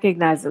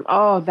recognize him.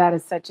 Oh, that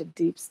is such a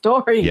deep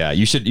story. Yeah,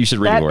 you should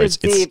read it, Gloria. It's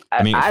deep.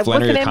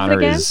 Flannery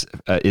O'Connor is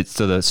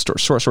the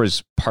short story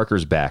is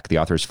Parker's Back. The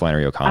author is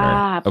Flannery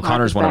O'Connor.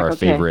 O'Connor's one of our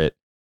favorite.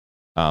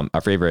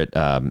 Our favorite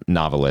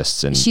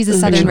novelists, and she's a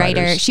Southern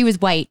writer. She was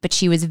white, but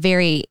she was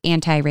very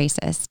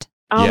anti-racist.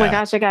 Oh my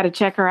gosh, I got to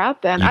check her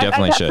out then. You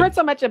definitely should.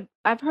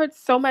 I've heard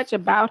so much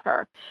about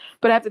her,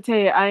 but I have to tell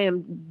you, I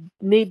am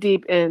knee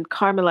deep in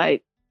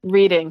Carmelite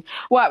reading.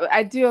 Well,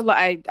 I do.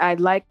 I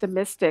like the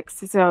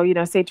mystics. So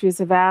Saint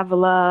Teresa of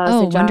Avila,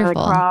 Saint John of the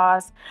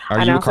Cross. Are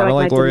you a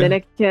Carmelite, Gloria?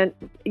 Dominican.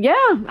 Yeah,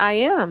 I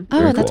am. Oh,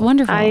 Very that's cool.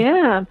 wonderful. I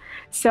am.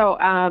 So,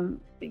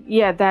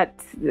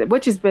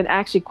 which has been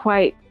actually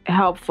quite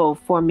helpful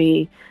for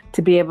me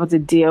to be able to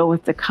deal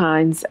with the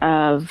kinds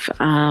of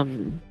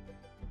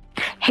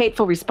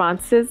hateful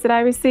responses that I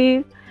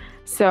receive.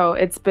 So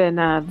it's been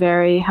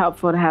very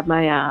helpful to have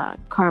my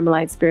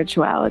Carmelite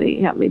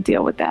spirituality help me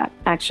deal with that,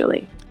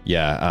 actually.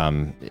 Yeah.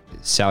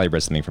 Sally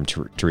read something from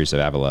Teresa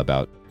of Avila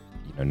about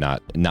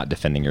not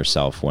defending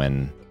yourself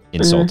when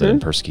insulted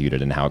and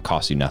persecuted, and how it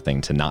costs you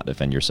nothing to not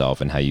defend yourself,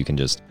 and how you can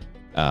just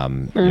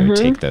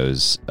take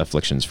those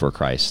afflictions for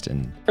Christ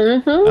and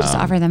just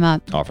offer them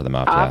up. Offer them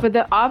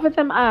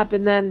up,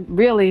 and then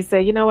really say,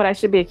 you know what, I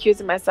should be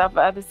accusing myself of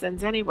other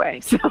sins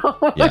anyway. So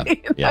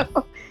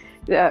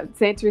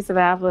Saint Teresa of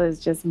Avila is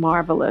just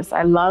marvelous.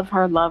 I love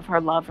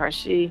her.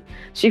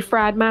 She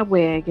fried my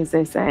wig, as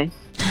they say.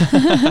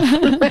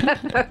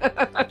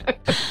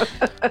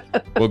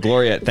 Well,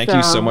 Gloria, thank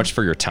you so much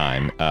for your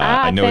time.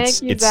 I know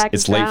it's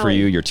late for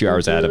you. You're 2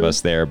 hours out of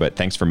us there, but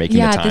thanks for making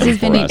the time. This has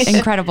been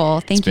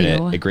incredible. Thank you. It's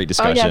been a great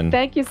discussion.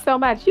 Thank you so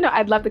much.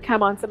 I'd love to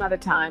come on some other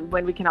time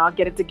when we can all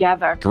get it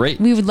together. Great.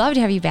 We would love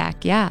to have you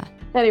back. Yeah.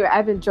 Anyway,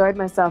 I've enjoyed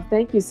myself.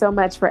 Thank you so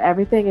much for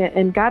everything,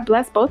 and God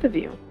bless both of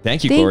you.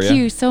 Thank you, Gloria. Thank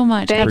you so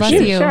much. God bless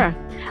you. Sure.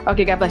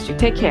 Okay, God bless you.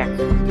 Take care.